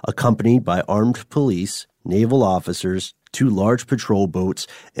there, accompanied by armed police, naval officers, 2 large patrol boats,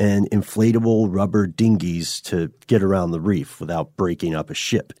 and inflatable rubber dinghies to get around the reef without breaking up a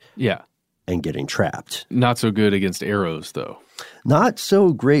ship. Yeah. And getting trapped. Not so good against arrows, though. Not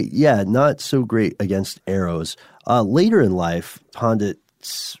so great. Yeah, not so great against arrows. Later in life, Pandit,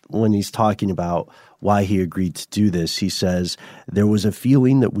 when he's talking about why he agreed to do this, he says, there was a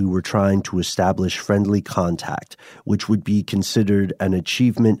feeling that we were trying to establish friendly contact, which would be considered an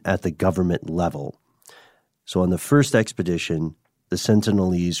achievement at the government level. So on the first expedition, the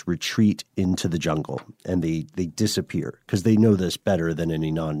Sentinelese retreat into the jungle and they disappear because they know this better than any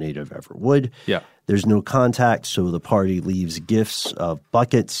non-native ever would. Yeah. There's no contact, so the party leaves gifts of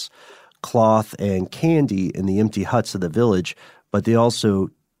buckets, cloth, and candy in the empty huts of the village, but they also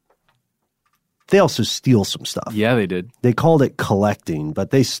steal some stuff. Yeah, they did. They called it collecting,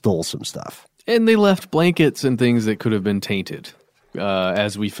 but they stole some stuff. And they left blankets and things that could have been tainted,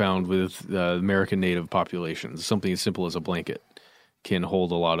 as we found with American native populations. Something as simple as a blanket can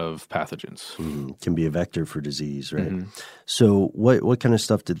hold a lot of pathogens. Can be a vector for disease, right? Mm-hmm. So what kind of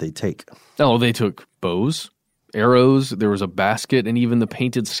stuff did they take? Oh, they took bows, arrows, there was a basket, and even the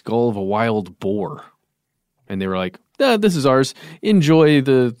painted skull of a wild boar. And they were like, this is ours. Enjoy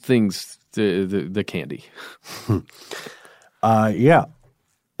the things, the candy. Yeah.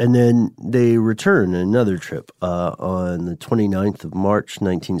 And then they return another trip. On the 29th of March,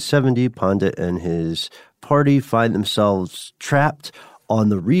 1970, Pandit and his party find themselves trapped on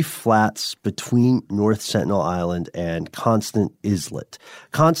the reef flats between North Sentinel Island and Constant Islet.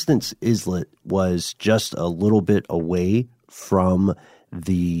 Constance Islet was just a little bit away from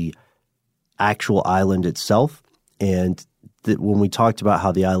the actual island itself. And when we talked about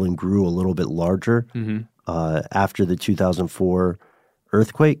how the island grew a little bit larger after the 2004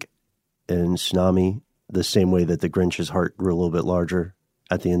 earthquake and tsunami, the same way that the Grinch's heart grew a little bit larger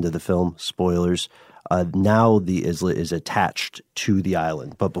at the end of the film, spoilers, now the islet is attached to the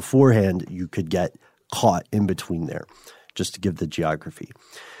island. But beforehand, you could get caught in between there, just to give the geography.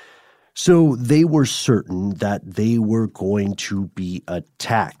 So they were certain that they were going to be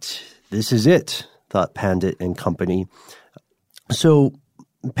attacked. This is it, thought Pandit and company. So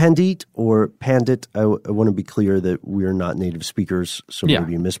Pandit or Pandit, I want to be clear that we're not native speakers, so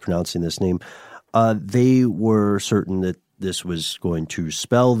maybe you're mispronouncing this name. They were certain that this was going to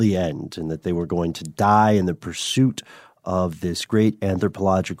spell the end and that they were going to die in the pursuit of this great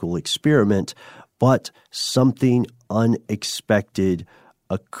anthropological experiment, but something unexpected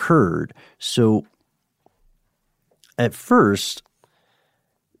occurred. So at first,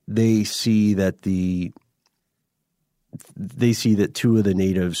 they see that two of the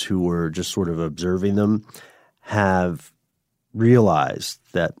natives who were just sort of observing them have realized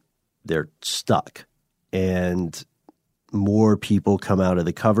that they're stuck, and more people come out of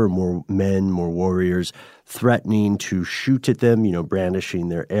the cover, more men, more warriors threatening to shoot at them, brandishing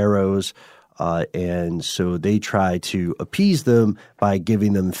their arrows. And so they try to appease them by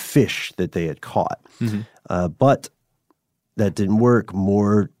giving them fish that they had caught. But that didn't work.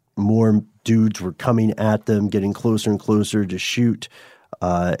 More dudes were coming at them, getting closer and closer to shoot.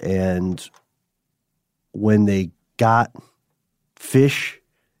 And when they got fish,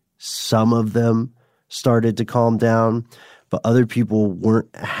 some of them started to calm down, but other people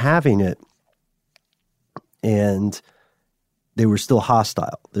weren't having it. And they were still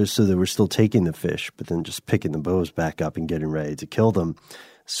hostile. So they were still taking the fish, but then just picking the bows back up and getting ready to kill them.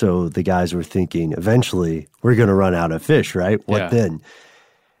 So the guys were thinking, eventually, we're going to run out of fish, right? What then?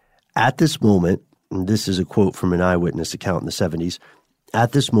 At this moment, and this is a quote from an eyewitness account in the 70s,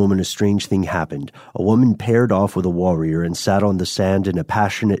 at this moment, a strange thing happened. A woman paired off with a warrior and sat on the sand in a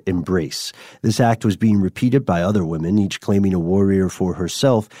passionate embrace. This act was being repeated by other women, each claiming a warrior for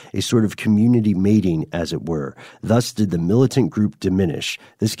herself, a sort of community mating, as it were. Thus did the militant group diminish.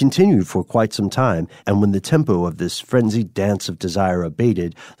 This continued for quite some time, and when the tempo of this frenzied dance of desire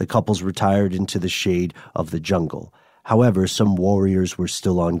abated, the couples retired into the shade of the jungle. However, some warriors were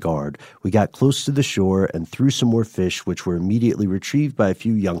still on guard. We got close to the shore and threw some more fish, which were immediately retrieved by a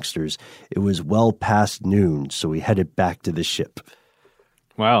few youngsters. It was well past noon, so we headed back to the ship.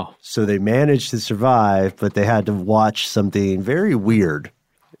 Wow. So they managed to survive, but they had to watch something very weird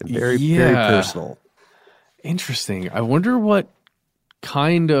and very personal. Interesting. I wonder what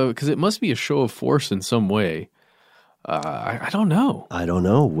kind of, because it must be a show of force in some way. I don't know. I don't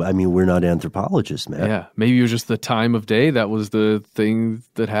know. I mean, we're not anthropologists, man. Yeah, maybe it was just the time of day. That was the thing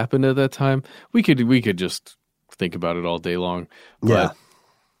that happened at that time. We could just think about it all day long. But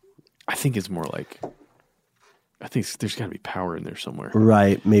I think it's more like, I think there's got to be power in there somewhere.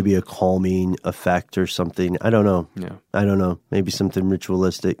 Right. Maybe a calming effect or something. I don't know. Yeah. I don't know. Maybe something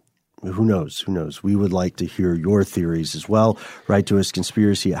ritualistic. Who knows? Who knows? We would like to hear your theories as well. Write to us,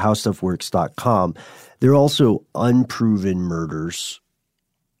 conspiracy@howstuffworks.com. There are also unproven murders,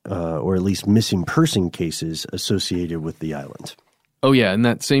 or at least missing person cases associated with the island. Oh, yeah. In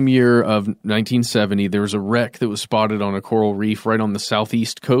that same year of 1970, there was a wreck that was spotted on a coral reef right on the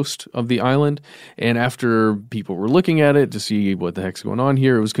southeast coast of the island. And after people were looking at it to see what the heck's going on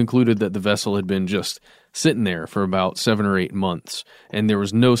here, it was concluded that the vessel had been just sitting there for about 7 or 8 months. And there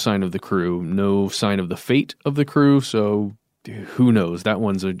was no sign of the crew, no sign of the fate of the crew. So who knows? That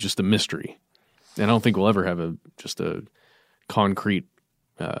one's just a mystery. And I don't think we'll ever have just a concrete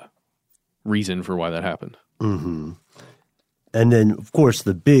reason for why that happened. Mm-hmm. And then, of course,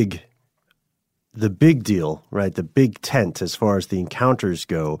 the big deal, right? The big tent as far as the encounters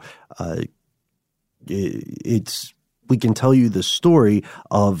go. We can tell you the story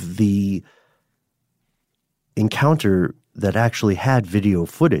of the encounter that actually had video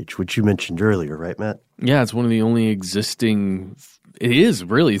footage, which you mentioned earlier, right, Matt? Yeah, it's one of the only existing. It is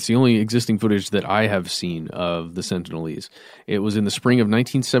really. It's the only existing footage that I have seen of the Sentinelese. It was in the spring of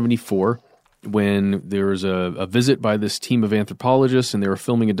 1974. When there was a visit by this team of anthropologists, and they were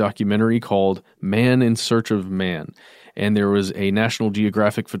filming a documentary called Man in Search of Man. And there was a National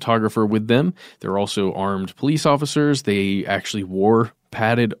Geographic photographer with them. There were also armed police officers. They actually wore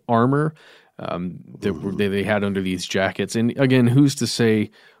padded armor that they had under these jackets. And again, who's to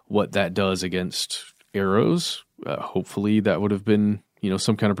say what that does against arrows? Hopefully that would have been,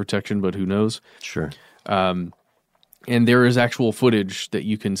 some kind of protection, but who knows? Sure. And there is actual footage that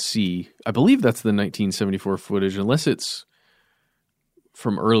you can see. I believe that's the 1974 footage, unless it's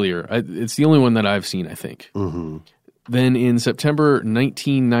from earlier. It's the only one that I've seen, I think. Mm-hmm. Then in September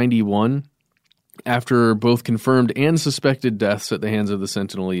 1991, after both confirmed and suspected deaths at the hands of the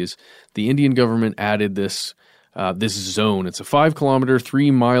Sentinelese, the Indian government added this zone. It's a 5-kilometer,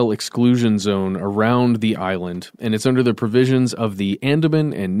 3-mile exclusion zone around the island, and it's under the provisions of the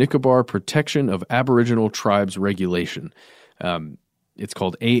Andaman and Nicobar Protection of Aboriginal Tribes Regulation. It's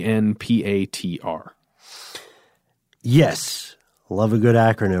called ANPATR. Yes. Love a good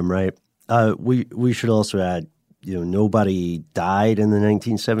acronym, right? We should also add, nobody died in the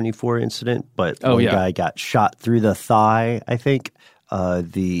 1974 incident, but one guy got shot through the thigh, I think.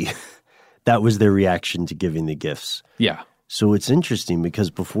 That was their reaction to giving the gifts. Yeah. So it's interesting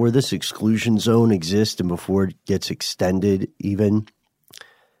because before this exclusion zone exists and before it gets extended even,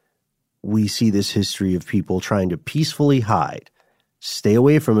 we see this history of people trying to peacefully hide, stay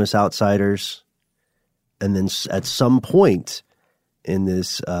away from us outsiders, and then at some point in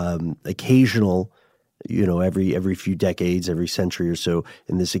this occasional, every few decades, every century or so,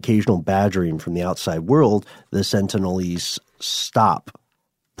 in this occasional badgering from the outside world, the Sentinelese stop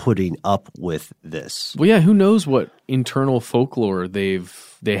putting up with this. Well, yeah, who knows what internal folklore they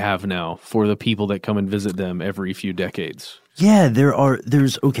have now for the people that come and visit them every few decades. Yeah, there are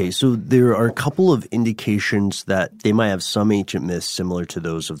a couple of indications that they might have some ancient myths similar to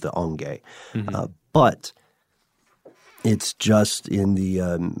those of the Onge. Mm-hmm. But it's just in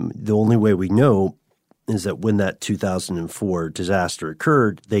the only way we know is that when that 2004 disaster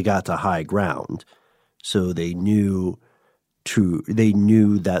occurred, they got to high ground. So they knew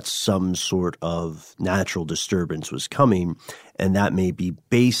that some sort of natural disturbance was coming, and that may be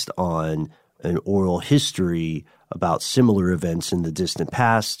based on an oral history about similar events in the distant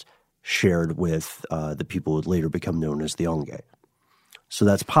past shared with the people who would later become known as the Onge. So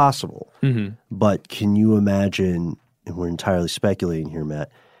that's possible. Mm-hmm. But can you imagine, and we're entirely speculating here,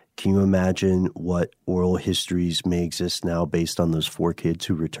 Matt, can you imagine what oral histories may exist now based on those 4 kids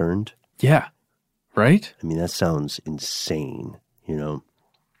who returned? Yeah. Right? I mean, that sounds insane,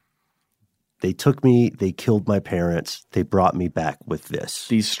 They took me, they killed my parents, they brought me back with this.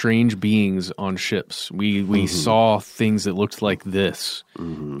 These strange beings on ships. We mm-hmm. saw things that looked like this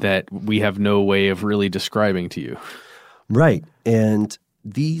mm-hmm. that we have no way of really describing to you. Right. And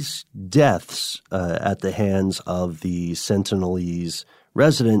these deaths at the hands of the Sentinelese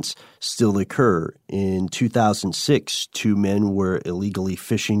residents still occur. In 2006, 2 men were illegally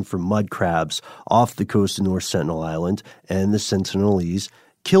fishing for mud crabs off the coast of North Sentinel Island, and the Sentinelese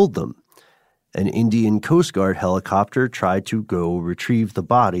killed them. An Indian Coast Guard helicopter tried to go retrieve the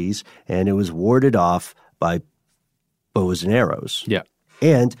bodies, and it was warded off by bows and arrows. Yeah.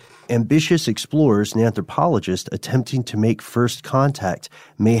 And ambitious explorers and anthropologists attempting to make first contact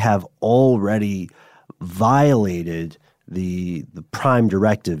may have already violated the prime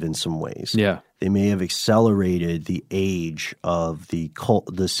directive in some ways. Yeah. They may have accelerated the age of the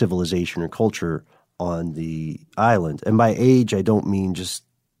civilization or culture on the island. And by age, I don't mean just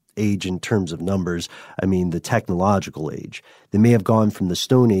age in terms of numbers. I mean the technological age. They may have gone from the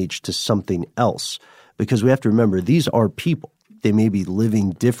Stone Age to something else, because we have to remember these are people. They may be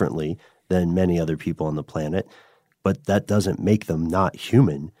living differently than many other people on the planet, but that doesn't make them not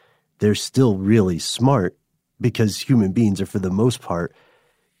human. They're still really smart, because human beings are, for the most part,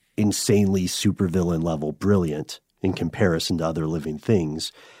 insanely supervillain level brilliant in comparison to other living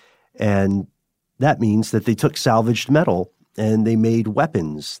things. And that means that they took salvaged metal and they made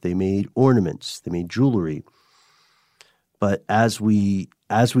weapons, they made ornaments, they made jewelry. But as we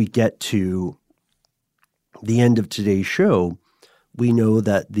get to the end of today's show, we know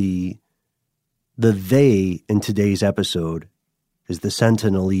that the they in today's episode is the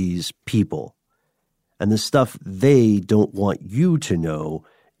Sentinelese people. And the stuff they don't want you to know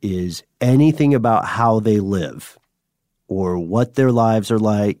is anything about how they live or what their lives are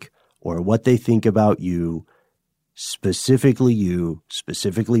like or what they think about you, specifically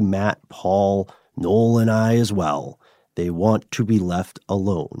Matt, Paul, Noel, and I as well. They want to be left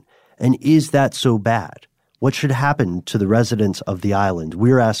alone. And is that so bad? What should happen to the residents of the island?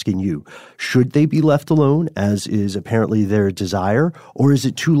 We're asking you, should they be left alone, as is apparently their desire, or is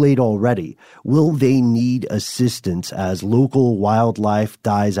it too late already? Will they need assistance as local wildlife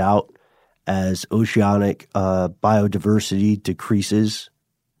dies out, as oceanic biodiversity decreases?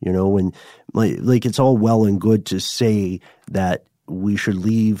 When it's all well and good to say that we should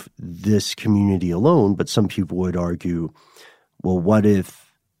leave this community alone. But some people would argue, well, what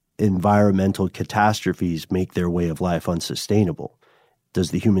if environmental catastrophes make their way of life unsustainable?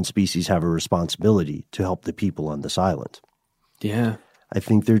 Does the human species have a responsibility to help the people on this island? Yeah. I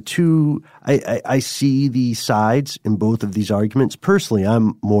think they're two – I see the sides in both of these arguments. Personally,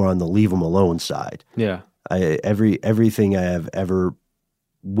 I'm more on the leave them alone side. Yeah. Everything I have ever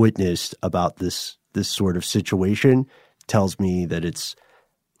witnessed about this sort of situation tells me that it's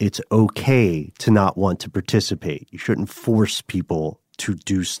okay to not want to participate. You shouldn't force people to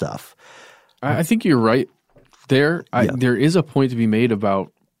do stuff. I think you're right there. There is a point to be made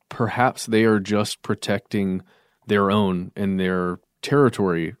about perhaps they are just protecting their own and their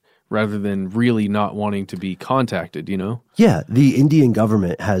territory rather than really not wanting to be contacted, you know? Yeah, the Indian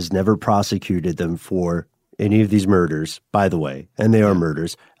government has never prosecuted them for any of these murders, by the way, and they are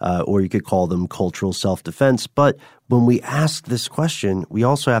murders, or you could call them cultural self-defense. But when we ask this question, we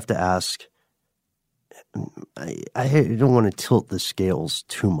also have to ask, I don't want to tilt the scales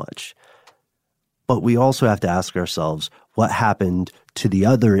too much, but we also have to ask ourselves what happened to the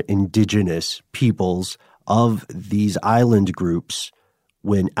other indigenous peoples of these island groups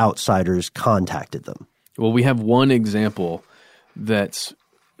when outsiders contacted them. Well, we have one example that's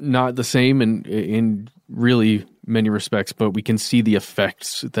not the same in really many respects, but we can see the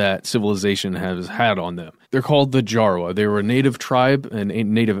effects that civilization has had on them. They're called the Jarwa. They were a native tribe, a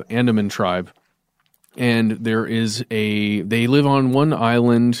native Andaman tribe, and they live on one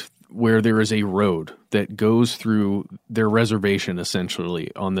island where there is a road that goes through their reservation,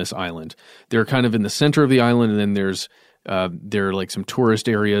 essentially, on this island. They're kind of in the center of the island, and then there are like some tourist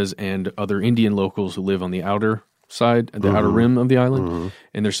areas and other Indian locals who live on the outer side, the outer rim of the island,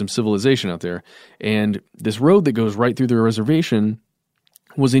 and there's some civilization out there. And this road that goes right through their reservation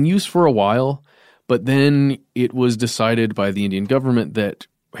was in use for a while, but then it was decided by the Indian government that,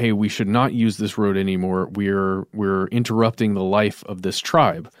 hey, we should not use this road anymore. We're interrupting the life of this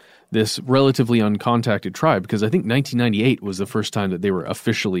tribe, this relatively uncontacted tribe, because I think 1998 was the first time that they were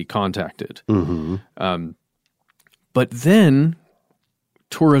officially contacted. But then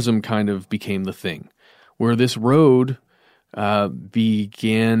tourism kind of became the thing, where this road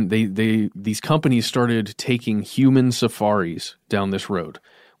began. These companies started taking human safaris down this road,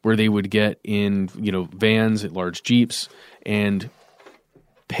 where they would get in vans, large jeeps, and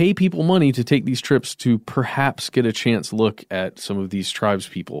pay people money to take these trips to perhaps get a chance look at some of these tribes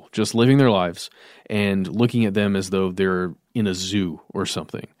people just living their lives and looking at them as though they're in a zoo or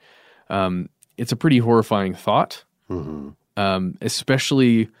something. It's a pretty horrifying thought,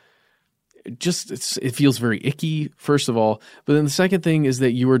 especially it feels very icky, first of all. But then the second thing is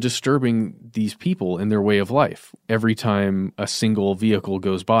that you are disturbing these people in their way of life every time a single vehicle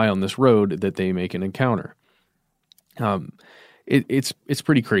goes by on this road that they make an encounter. It's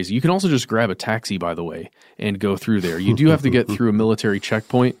pretty crazy. You can also just grab a taxi, by the way, and go through there. You do have to get through a military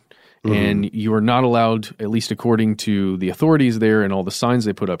checkpoint, and you are not allowed, at least according to the authorities there and all the signs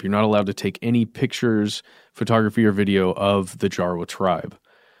they put up, you're not allowed to take any pictures, photography, or video of the Jarwa tribe,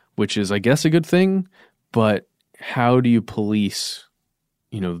 which is, I guess, a good thing. But how do you police,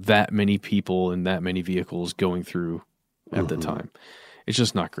 that many people and that many vehicles going through at the time? It's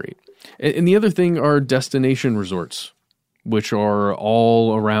just not great. And the other thing are destination resorts, which are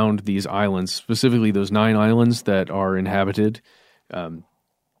all around these islands, specifically those 9 islands that are inhabited,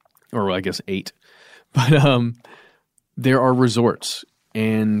 or I guess 8. But there are resorts,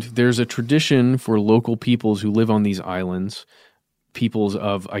 and there's a tradition for local peoples who live on these islands, peoples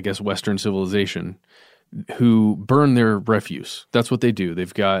of, I guess, Western civilization, who burn their refuse. That's what they do.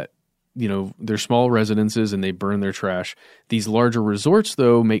 They've got, their small residences, and they burn their trash. These larger resorts,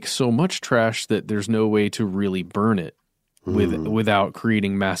 though, make so much trash that there's no way to really burn it without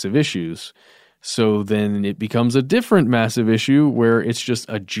creating massive issues. So then it becomes a different massive issue where it's just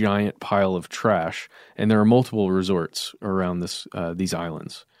a giant pile of trash, and there are multiple resorts around these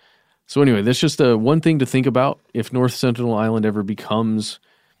islands. So anyway, that's just one thing to think about if North Sentinel Island ever becomes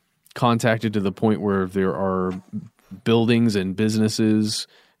contacted to the point where there are buildings and businesses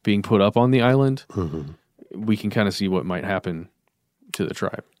being put up on the island. We can kind of see what might happen to the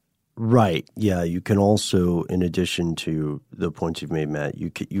tribe. Right. Yeah. You can also, in addition to the points you've made, Matt,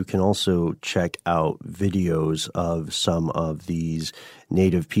 you can also check out videos of some of these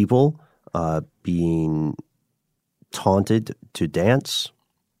native people being taunted to dance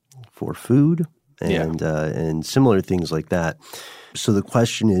for food and similar things like that. So the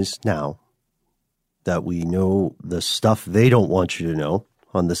question is, now that we know the stuff they don't want you to know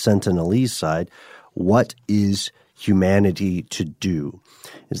on the Sentinelese side, what is humanity to do?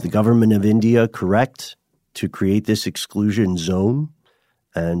 Is the government of India correct to create this exclusion zone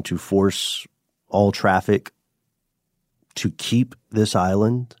and to force all traffic to keep this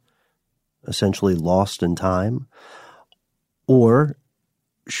island essentially lost in time? Or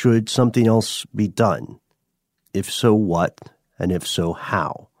should something else be done? If so, what? And if so,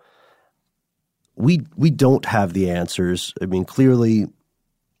 how? We don't have the answers. I mean, clearly,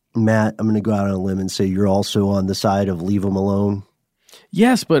 Matt, I'm going to go out on a limb and say you're also on the side of leave them alone.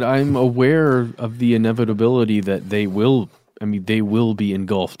 Yes, but I'm aware of the inevitability that they will be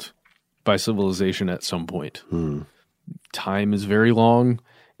engulfed by civilization at some point. Time is very long,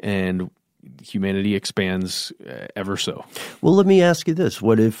 and humanity expands ever so. Well, let me ask you this.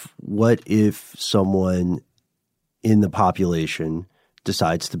 What if someone in the population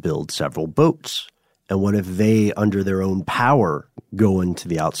decides to build several boats? And what if they, under their own power, go into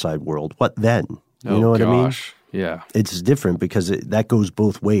the outside world? What then? You know what I mean? Yeah. It's different because that goes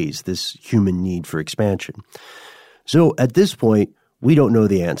both ways, this human need for expansion. So at this point, we don't know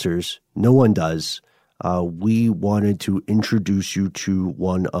the answers. No one does. We wanted to introduce you to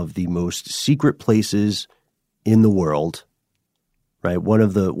one of the most secret places in the world, right? One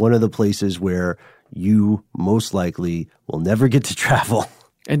of the places where you most likely will never get to travel.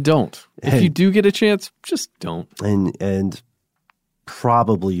 And don't. If you do get a chance, just don't. And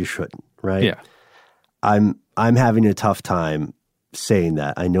probably you shouldn't, right? Yeah. I'm having a tough time saying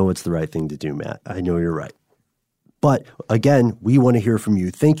that. I know it's the right thing to do, Matt. I know you're right. But again, we want to hear from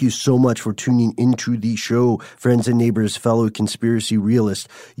you. Thank you so much for tuning into the show, friends and neighbors, fellow conspiracy realists.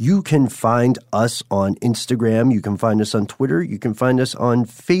 You can find us on Instagram. You can find us on Twitter. You can find us on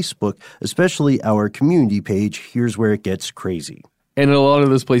Facebook, especially our community page. Here's where it gets crazy. And in a lot of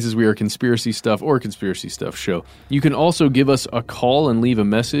those places, we are Conspiracy Stuff or Conspiracy Stuff Show. You can also give us a call and leave a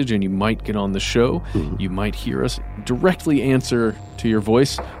message, and you might get on the show. You might hear us directly answer to your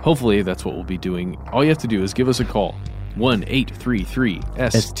voice. Hopefully, that's what we'll be doing. All you have to do is give us a call.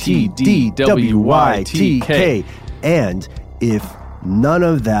 1-833-STDWYTK. And if none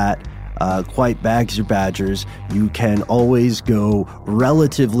of that quite bags your badgers, you can always go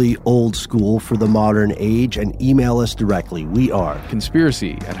relatively old school for the modern age and email us directly. We are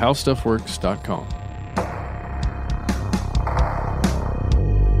conspiracy@howstuffworks.com.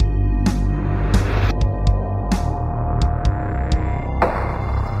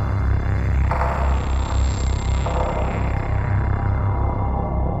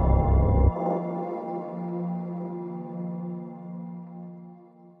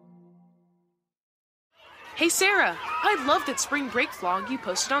 Hey Sarah, I love that spring break vlog you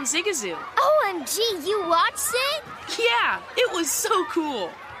posted on Zigazoo. OMG, you watched it? Yeah, it was so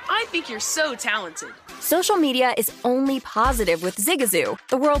cool. I think you're so talented. Social media is only positive with Zigazoo,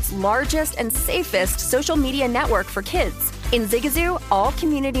 the world's largest and safest social media network for kids. In Zigazoo, all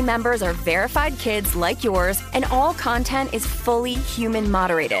community members are verified kids like yours, and all content is fully human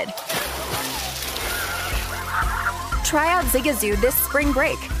moderated. Try out Zigazoo this spring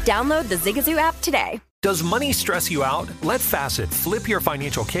break. Download the Zigazoo app today. Does money stress you out? Let Facet flip your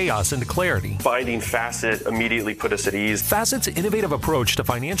financial chaos into clarity. Finding Facet immediately put us at ease. Facet's innovative approach to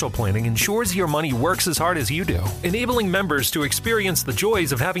financial planning ensures your money works as hard as you do, enabling members to experience the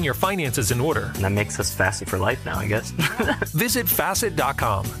joys of having your finances in order. And that makes us Facet for life now, I guess. Visit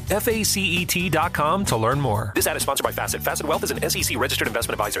Facet.com, FACET.com to learn more. This ad is sponsored by Facet. Facet Wealth is an SEC registered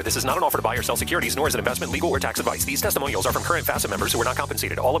investment advisor. This is not an offer to buy or sell securities, nor is it investment, legal, or tax advice. These testimonials are from current Facet members who are not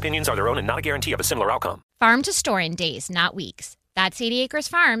compensated. All opinions are their own and not a guarantee of a similar outcome. Farm to store in days, not weeks. That's 80 Acres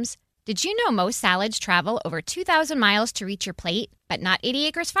Farms. Did you know most salads travel over 2,000 miles to reach your plate? But not 80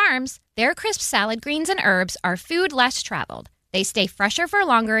 Acres Farms. Their crisp salad greens and herbs are food less traveled. They stay fresher for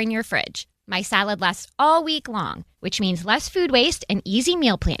longer in your fridge. My salad lasts all week long, which means less food waste and easy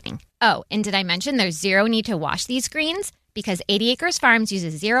meal planning. Oh, and did I mention there's zero need to wash these greens? Because 80 Acres Farms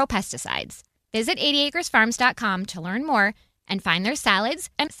uses zero pesticides. Visit 80acresfarms.com to learn more and find their salads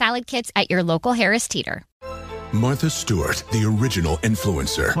and salad kits at your local Harris Teeter. Martha Stewart, the original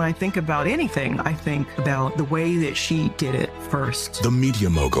influencer. When I think about anything, I think about the way that she did it first. The media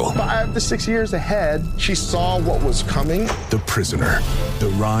mogul. 5 to 6 years ahead, she saw what was coming. The prisoner. The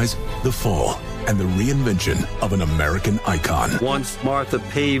rise, the fall, and the reinvention of an American icon. Once Martha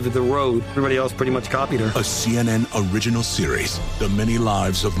paved the road, everybody else pretty much copied her. A CNN original series, The Many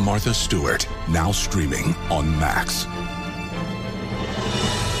Lives of Martha Stewart, now streaming on Max.